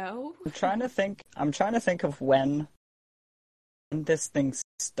 No. I'm trying to think of when this thing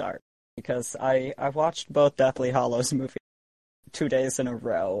starts, because I watched both Deathly Hallows movies 2 days in a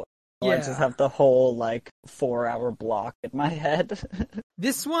row. I just have the whole, like, 4-hour block in my head.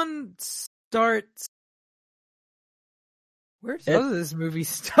 This one starts... Where does this movie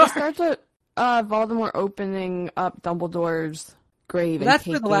start? It starts with Voldemort opening up Dumbledore's grave. That's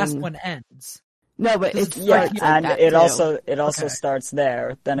where the last one ends. No, but it's it also starts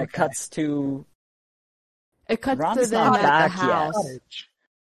there. Then it cuts to... It cuts Ron's to them not at back the house. yet.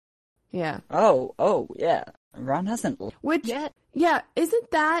 Yeah. Oh, yeah. Ron hasn't... Which, yeah, isn't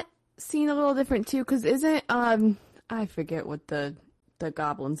that scene a little different too? Because isn't I forget what the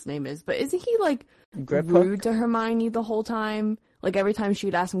goblin's name is, but isn't he like rude to Hermione the whole time? Like every time she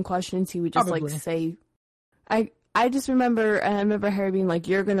would ask him questions, he would just like say, I just remember, and I remember Harry being like,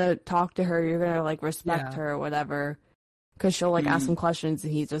 "You're gonna talk to her, you're gonna like respect her or whatever," because she'll like ask him questions,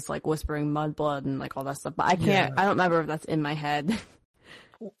 and he's just like whispering mudblood and like all that stuff. But I don't remember if that's in my head.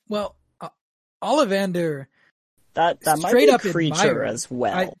 Well, Ollivander. That might be a creature as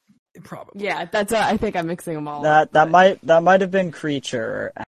well. Probably. Yeah, that's. I think I'm mixing them all. That might have been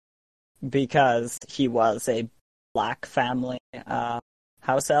creature, because he was a black family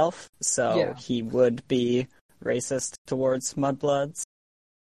house elf, so he would be racist towards mudbloods.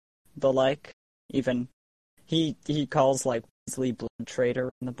 The like, even he calls like Weasley blood traitor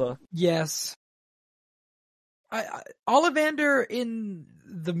in the book. Yes. Ollivander in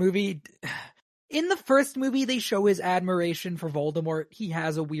the movie. In the first movie, they show his admiration for Voldemort. He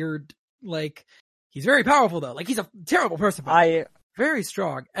has a weird, like, he's very powerful though. Like, he's a terrible person, but very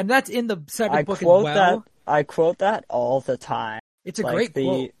strong. And that's in the second book as well. I quote that all the time. It's a great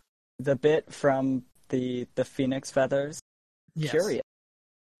quote. The bit from the Phoenix Feathers. Yes. Curious.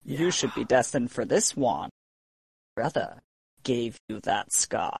 You should be destined for this wand. brother gave you that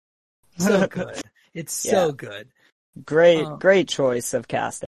scar. So good. It's so good. Great choice of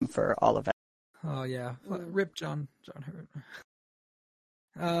casting for all of it. Oh yeah, rip John Hurt.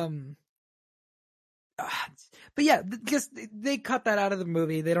 But yeah, because they cut that out of the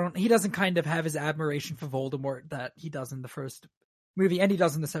movie. He doesn't kind of have his admiration for Voldemort that he does in the first movie, and he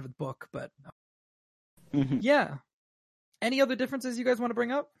does in the 7th book. But yeah, any other differences you guys want to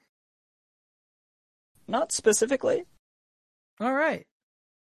bring up? Not specifically. All right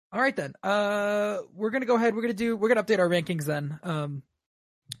then. We're gonna go ahead. We're gonna update our rankings then.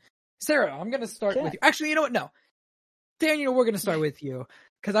 Sarah, I'm gonna start with you. Actually, you know what? No, Daniel, we're gonna start with you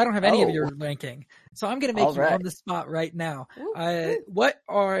because I don't have any of your ranking. So I'm gonna make you on the spot right now.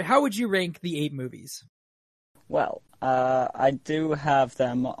 How would you rank the 8 movies? Well, I do have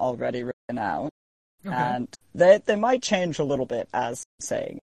them already written out, and they might change a little bit as I'm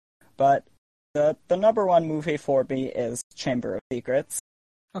saying, but the number 1 movie for me is Chamber of Secrets.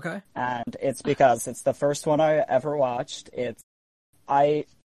 Okay. And it's because it's the first one I ever watched.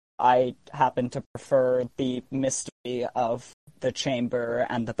 I happen to prefer the mystery of the chamber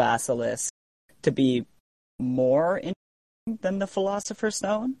and the basilisk to be more interesting than the Philosopher's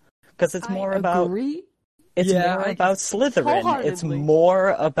Stone, because it's more about agree. It's more about Slytherin. It's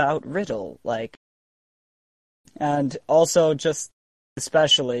more about Riddle, and also just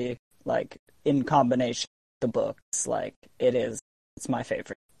especially in combination with the books, it's my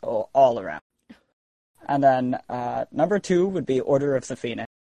favorite all around. And then number 2 would be Order of the Phoenix,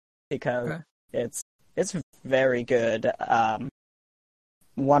 because it's very good.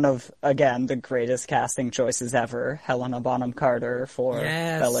 One of, again, the greatest casting choices ever, Helena Bonham Carter for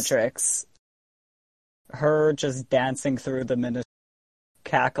Bellatrix. Her just dancing through the minute,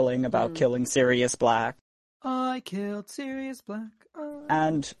 cackling about killing Sirius Black. I killed Sirius Black.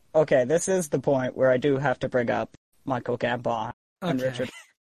 And, okay, this is the point where I do have to bring up Michael Gambon and Richard.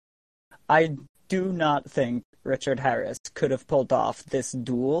 I do not think Richard Harris could have pulled off this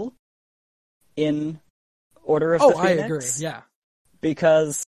duel in Order of the Phoenix. I agree, yeah.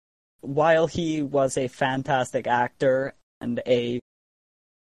 Because while he was a fantastic actor and a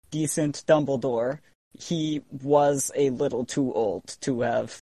decent Dumbledore, he was a little too old to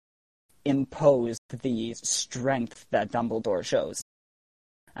have imposed the strength that Dumbledore shows.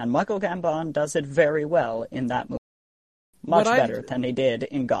 And Michael Gambon does it very well in that movie. Much better than he did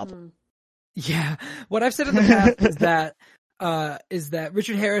in Goblin. Yeah, what I've said in the past is that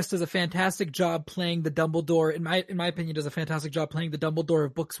Richard Harris does a fantastic job playing the Dumbledore. In my opinion, does a fantastic job playing the Dumbledore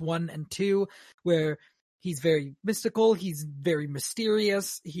of books 1 and 2, where he's very mystical, he's very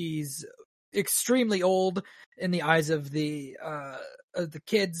mysterious, he's extremely old in the eyes of the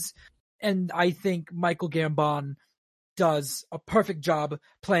kids, and I think Michael Gambon does a perfect job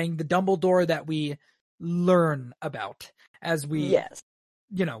playing the Dumbledore that we learn about as we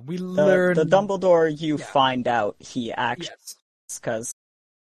we learn the Dumbledore you find out he actually because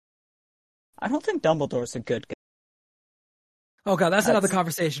I don't think Dumbledore's a good guy. Oh god, that's another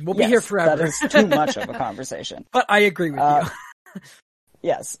conversation. We'll be here forever. That is too much of a conversation. But I agree with you.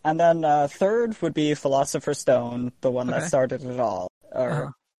 Yes, and then 3rd would be Philosopher's Stone, the one that started it all.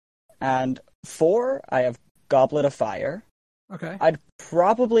 And 4, I have Goblet of Fire. Okay. I'd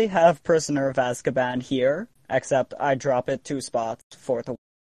probably have Prisoner of Azkaban here, except I drop it 2 spots for the.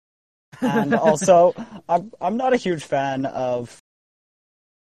 And also, I'm not a huge fan of,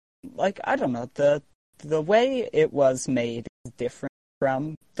 I don't know, the way it was made is different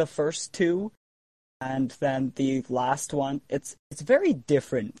from the first 2, and then the last one, it's very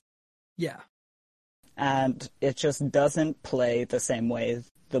different. Yeah. And it just doesn't play the same way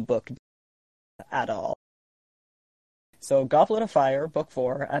the book did at all. So Goblet of Fire, book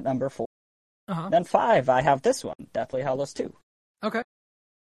 4, at number 4. Then 5, I have this one, Deathly Hallows 2. Okay.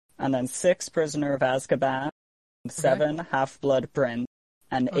 And then 6, Prisoner of Azkaban. 7, Half-Blood Prince.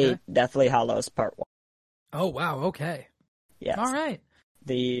 And 8, Deathly Hallows Part 1. Oh, wow, okay. Yes. All right.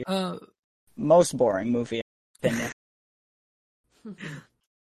 The most boring movie, in my opinion.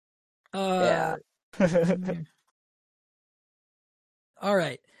 Yeah. All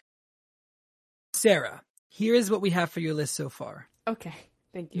right. Sarah, here is what we have for your list so far. Okay,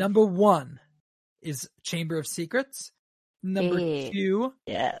 thank you. Number 1 is Chamber of Secrets. Number 2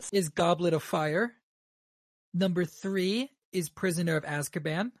 is Goblet of Fire. Number 3 is Prisoner of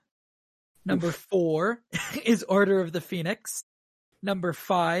Azkaban. Number 4 is Order of the Phoenix. Number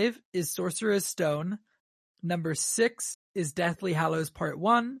 5 is Sorcerer's Stone. Number 6 is Deathly Hallows Part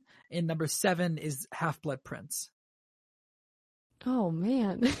 1. And number 7 is Half-Blood Prince. Oh,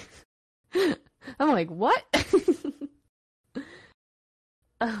 man. I'm like, what?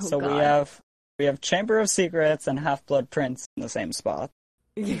 So God. We have Chamber of Secrets and Half-Blood Prince in the same spot.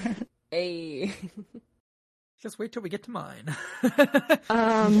 Hey. Just wait till we get to mine.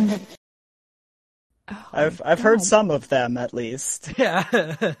 Oh I've heard some of them at least. Yeah.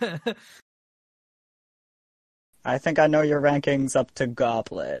 I think I know your rankings up to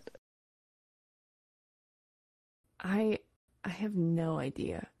Goblet. I have no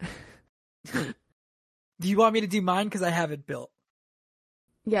idea. Do you want me to do mine? Because I have it built.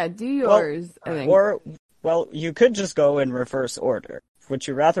 Yeah, do yours, I think. Well, you could just go in reverse order. Would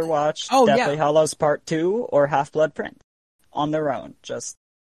you rather watch Oh, Deathly yeah. Hallows Part 2 or Half-Blood Prince? On their own, just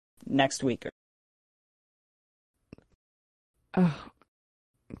next week. Oh,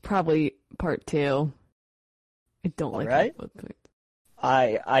 probably part 2. I don't like Alright. Half-Blood Prince.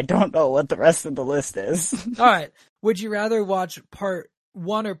 I don't know what the rest of the list is. All right. Would you rather watch part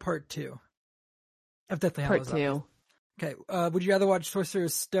 1 or part 2 of Deathly Part Hallows? 2. Okay. Would you rather watch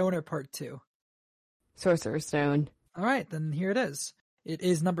Sorcerer's Stone or part 2? Sorcerer's Stone. All right, then here it is. It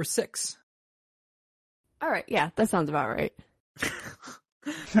is number 6. Alright, yeah, that sounds about right.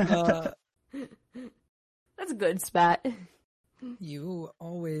 Uh, That's a good spat. you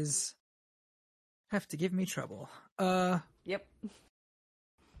always have to give me trouble. Yep.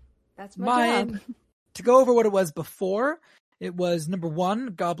 That's my Mine, job. to go over what it was before, it was number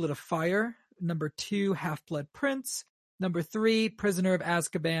 1, Goblet of Fire. Number 2, Half-Blood Prince. Number 3, Prisoner of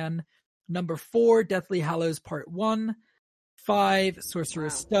Azkaban. Number 4, Deathly Hallows Part 1. 5,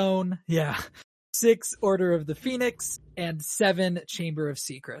 Sorcerer's Stone. Yeah. 6, Order of the Phoenix. And 7, Chamber of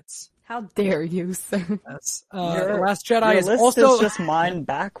Secrets. How dare you, sir? That's, Your- The Last Jedi Your is list also... is just mine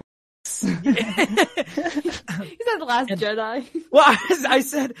backwards. You said The Last Jedi. Well, I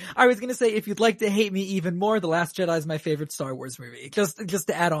said I was going to say if you'd like to hate me even more, The Last Jedi is my favorite Star Wars movie. Just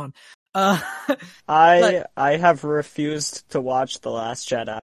to add on. I have refused to watch The Last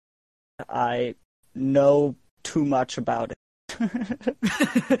Jedi. I know too much about it.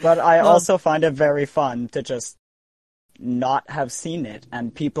 But I also find it very fun to just not have seen it,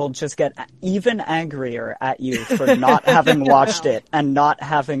 and people just get even angrier at you for not having watched it and not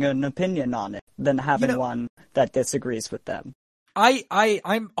having an opinion on it than having one that disagrees with them. I'm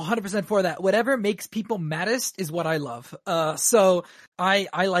 100% for that. Whatever makes people maddest is what I love. So I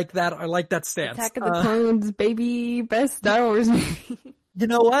like that. I like that stance. Attack of the Clones, baby, best Star Wars movie. You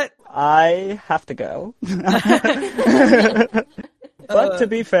know what? I have to go. But to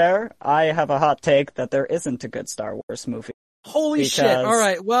be fair, I have a hot take that there isn't a good Star Wars movie. Holy shit. Because- All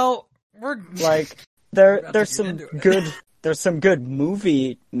right. Well, we're Like We're about to there's get some into it. there's some good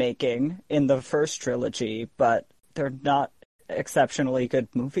movie making in the first trilogy, but they're not exceptionally good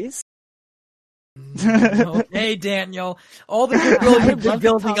movies. Okay, Daniel. All the goodwill I'd you've been love to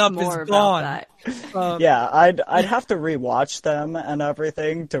building talk up more is about gone. that. Yeah, I'd have to rewatch them and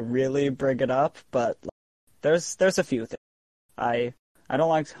everything to really bring it up, but there's a few things. I don't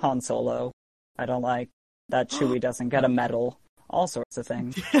like Han Solo. I don't like that Chewie doesn't get a medal. All sorts of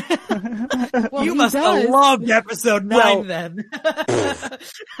things. Well, You he must does. have loved episode 9 Well- then.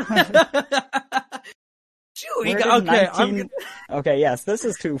 Where Chewie, did okay, 19 Okay, yes, this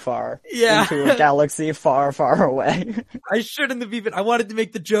is too far. Yeah. Into a galaxy far, far away. I shouldn't have even. I wanted to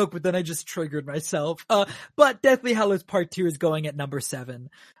make the joke, but then I just triggered myself. But Deathly Hallows Part 2 is going at number 7,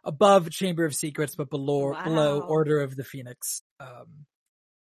 above Chamber of Secrets, but below Wow. Order of the Phoenix.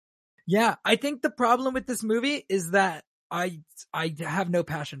 Yeah, I think the problem with this movie is that I have no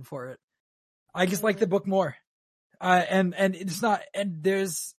passion for it. I just like the book more. And it's not, and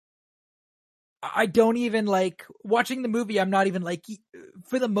I don't even like watching the movie. I'm not even like,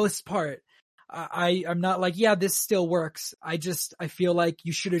 for the most part, I'm not like, yeah, this still works. I feel like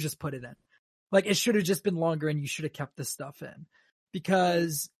you should have just put it in. Like it should have just been longer and you should have kept this stuff in,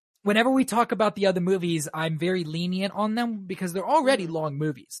 because whenever we talk about the other movies, I'm very lenient on them because they're already long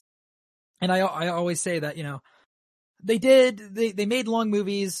movies. And I always say that, they made long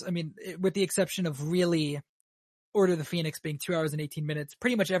movies. I mean, with the exception of really Order of the Phoenix being 2 hours and 18 minutes,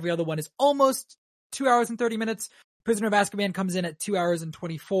 pretty much every other one is almost 2 hours and 30 minutes. Prisoner of Azkaban comes in at 2 hours and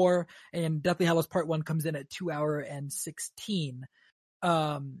 24, and Deathly Hallows Part 1 comes in at 2 hours and 16.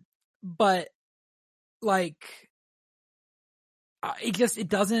 But like, it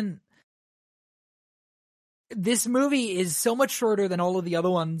doesn't, this movie is so much shorter than all of the other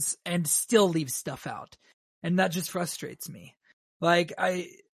ones and still leaves stuff out. And that just frustrates me. Like, I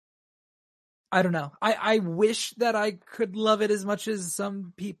don't know. I wish that I could love it as much as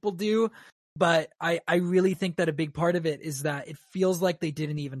some people do, but I really think that a big part of it is that it feels like they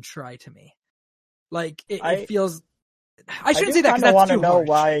didn't even try to me. Like, it feels, I shouldn't say that because that's too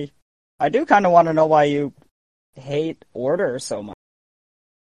harsh. I do kind of want to know why you hate Order so much.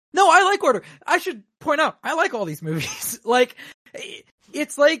 No, I like Order. I should point out, I like all these movies. Like,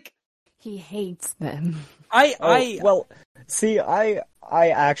 it's like He hates them. Well, see, I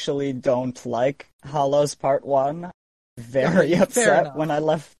actually don't like Hollows Part 1. Very fair upset enough. when I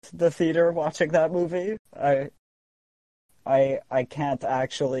left the theater watching that movie. I can't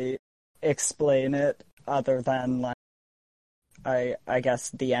actually explain it other than, like, I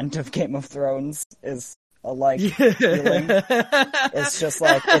guess the end of Game of Thrones is a feeling. It's just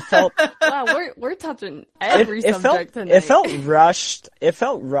like, it felt... Wow, we're touching every subject tonight. It felt rushed. It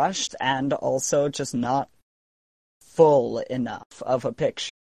felt rushed and also just not full enough of a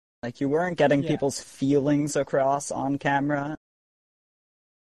picture. Like, you weren't getting people's feelings across on camera.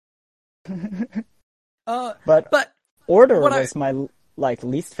 But Order was my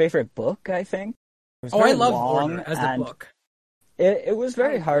least favorite book, I think. It was I love long, Order as a book. It was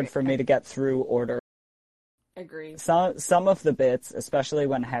very hard for me to get through Order. Agree. Some of the bits, especially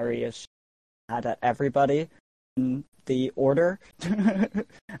when Harry is mad at everybody in the Order,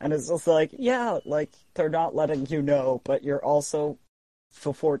 and it's just like, yeah, like, they're not letting you know, but you're also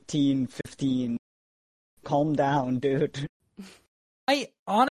 14, 15. Calm down, dude. I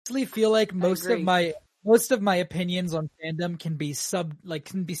honestly feel like most of my opinions on fandom can be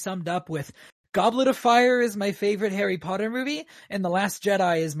summed up with Goblet of Fire is my favorite Harry Potter movie, and The Last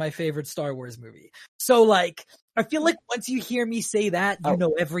Jedi is my favorite Star Wars movie. So, like, I feel like once you hear me say that, you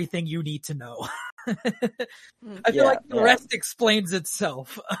know everything you need to know. I feel like the rest explains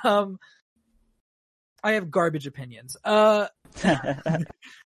itself. I have garbage opinions.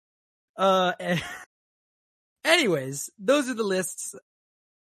 Anyways, those are the lists.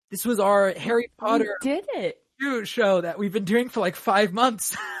 This was our Harry Potter We did it. show that we've been doing for like 5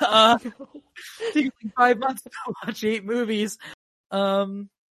 months. Taking 5 months to watch 8 movies. I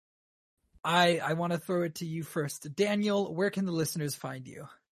want to throw it to you first. Daniel, where can the listeners find you?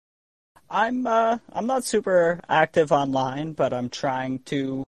 I'm not super active online, but I'm trying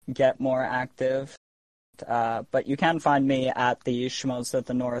to get more active. But you can find me at the Schmoes of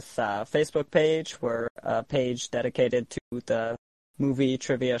the North Facebook page. We're a page dedicated to the movie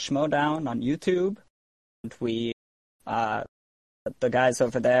Trivia Schmoedown on YouTube. And we, the guys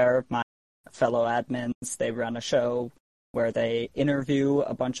over there, my fellow admins, they run a show where they interview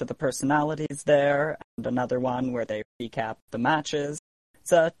a bunch of the personalities there, and another one where they recap the matches.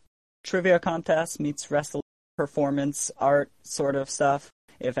 It's a trivia contest meets wrestling, performance, art sort of stuff,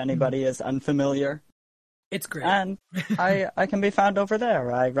 if anybody is unfamiliar. It's great. And I can be found over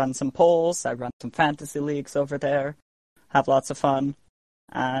there. I run some polls, I run some fantasy leagues over there, have lots of fun,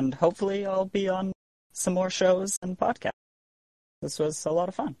 and hopefully I'll be on some more shows and podcasts. This was a lot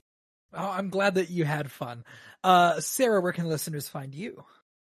of fun. Oh, I'm glad that you had fun. Sarah, where can listeners find you?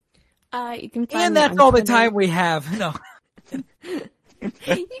 You can find And me that's on all the Twitter. time we have. No.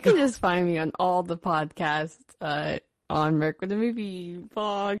 You can just find me on all the podcasts on Merc with the Movie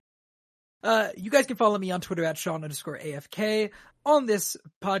blog. You guys can follow me on Twitter at Sean_AFK, on this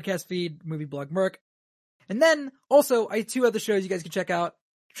podcast feed, Movie Blog Merc. And then, also, I have 2 other shows you guys can check out.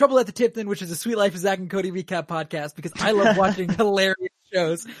 Trouble at the Tipton, which is a Sweet Life of Zach and Cody recap podcast, because I love watching hilarious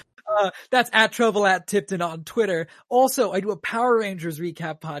shows. That's at Trouble at Tipton on Twitter. Also, I do a Power Rangers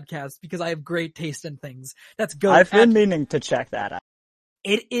recap podcast, because I have great taste in things. That's good. I've been meaning to check that out.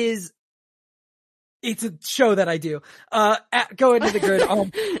 It's a show that I do. At Go Into the Grid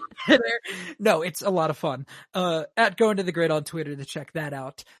on Twitter. No, it's a lot of fun. At Go Into the Grid on Twitter to check that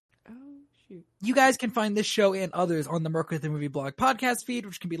out. Oh, shoot. You guys can find this show and others on the Merc with the Movie blog podcast feed,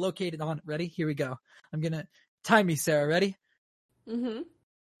 which can be located on, ready? Here we go. I'm gonna time me, Sarah. Ready? Mm-hmm.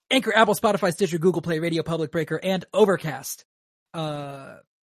 Anchor, Apple, Spotify, Stitcher, Google Play, Radio Public Breaker, and Overcast.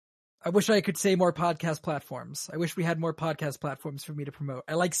 I wish I could say more podcast platforms. I wish we had more podcast platforms for me to promote.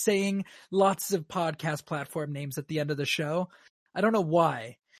 I like saying lots of podcast platform names at the end of the show. I don't know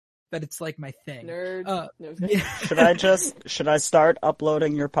why, but it's like my thing. Nerd. Should I start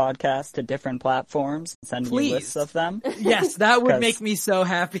uploading your podcast to different platforms and send Please. you lists of them? Yes, that would make me so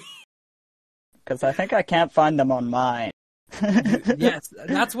happy. Because I think I can't find them on mine. Yes,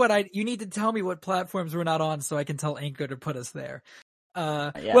 that's what you need to tell me what platforms we're not on so I can tell Anchor to put us there.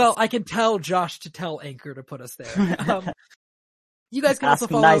 Yes. Well, I can tell Josh to tell Anchor to put us there. You guys can Ask also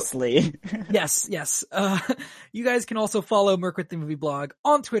follow nicely. Yes. You guys can also follow Merc with the Movie blog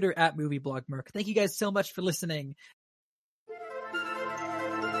on Twitter at Movie Blog Merc. Thank you guys so much for listening,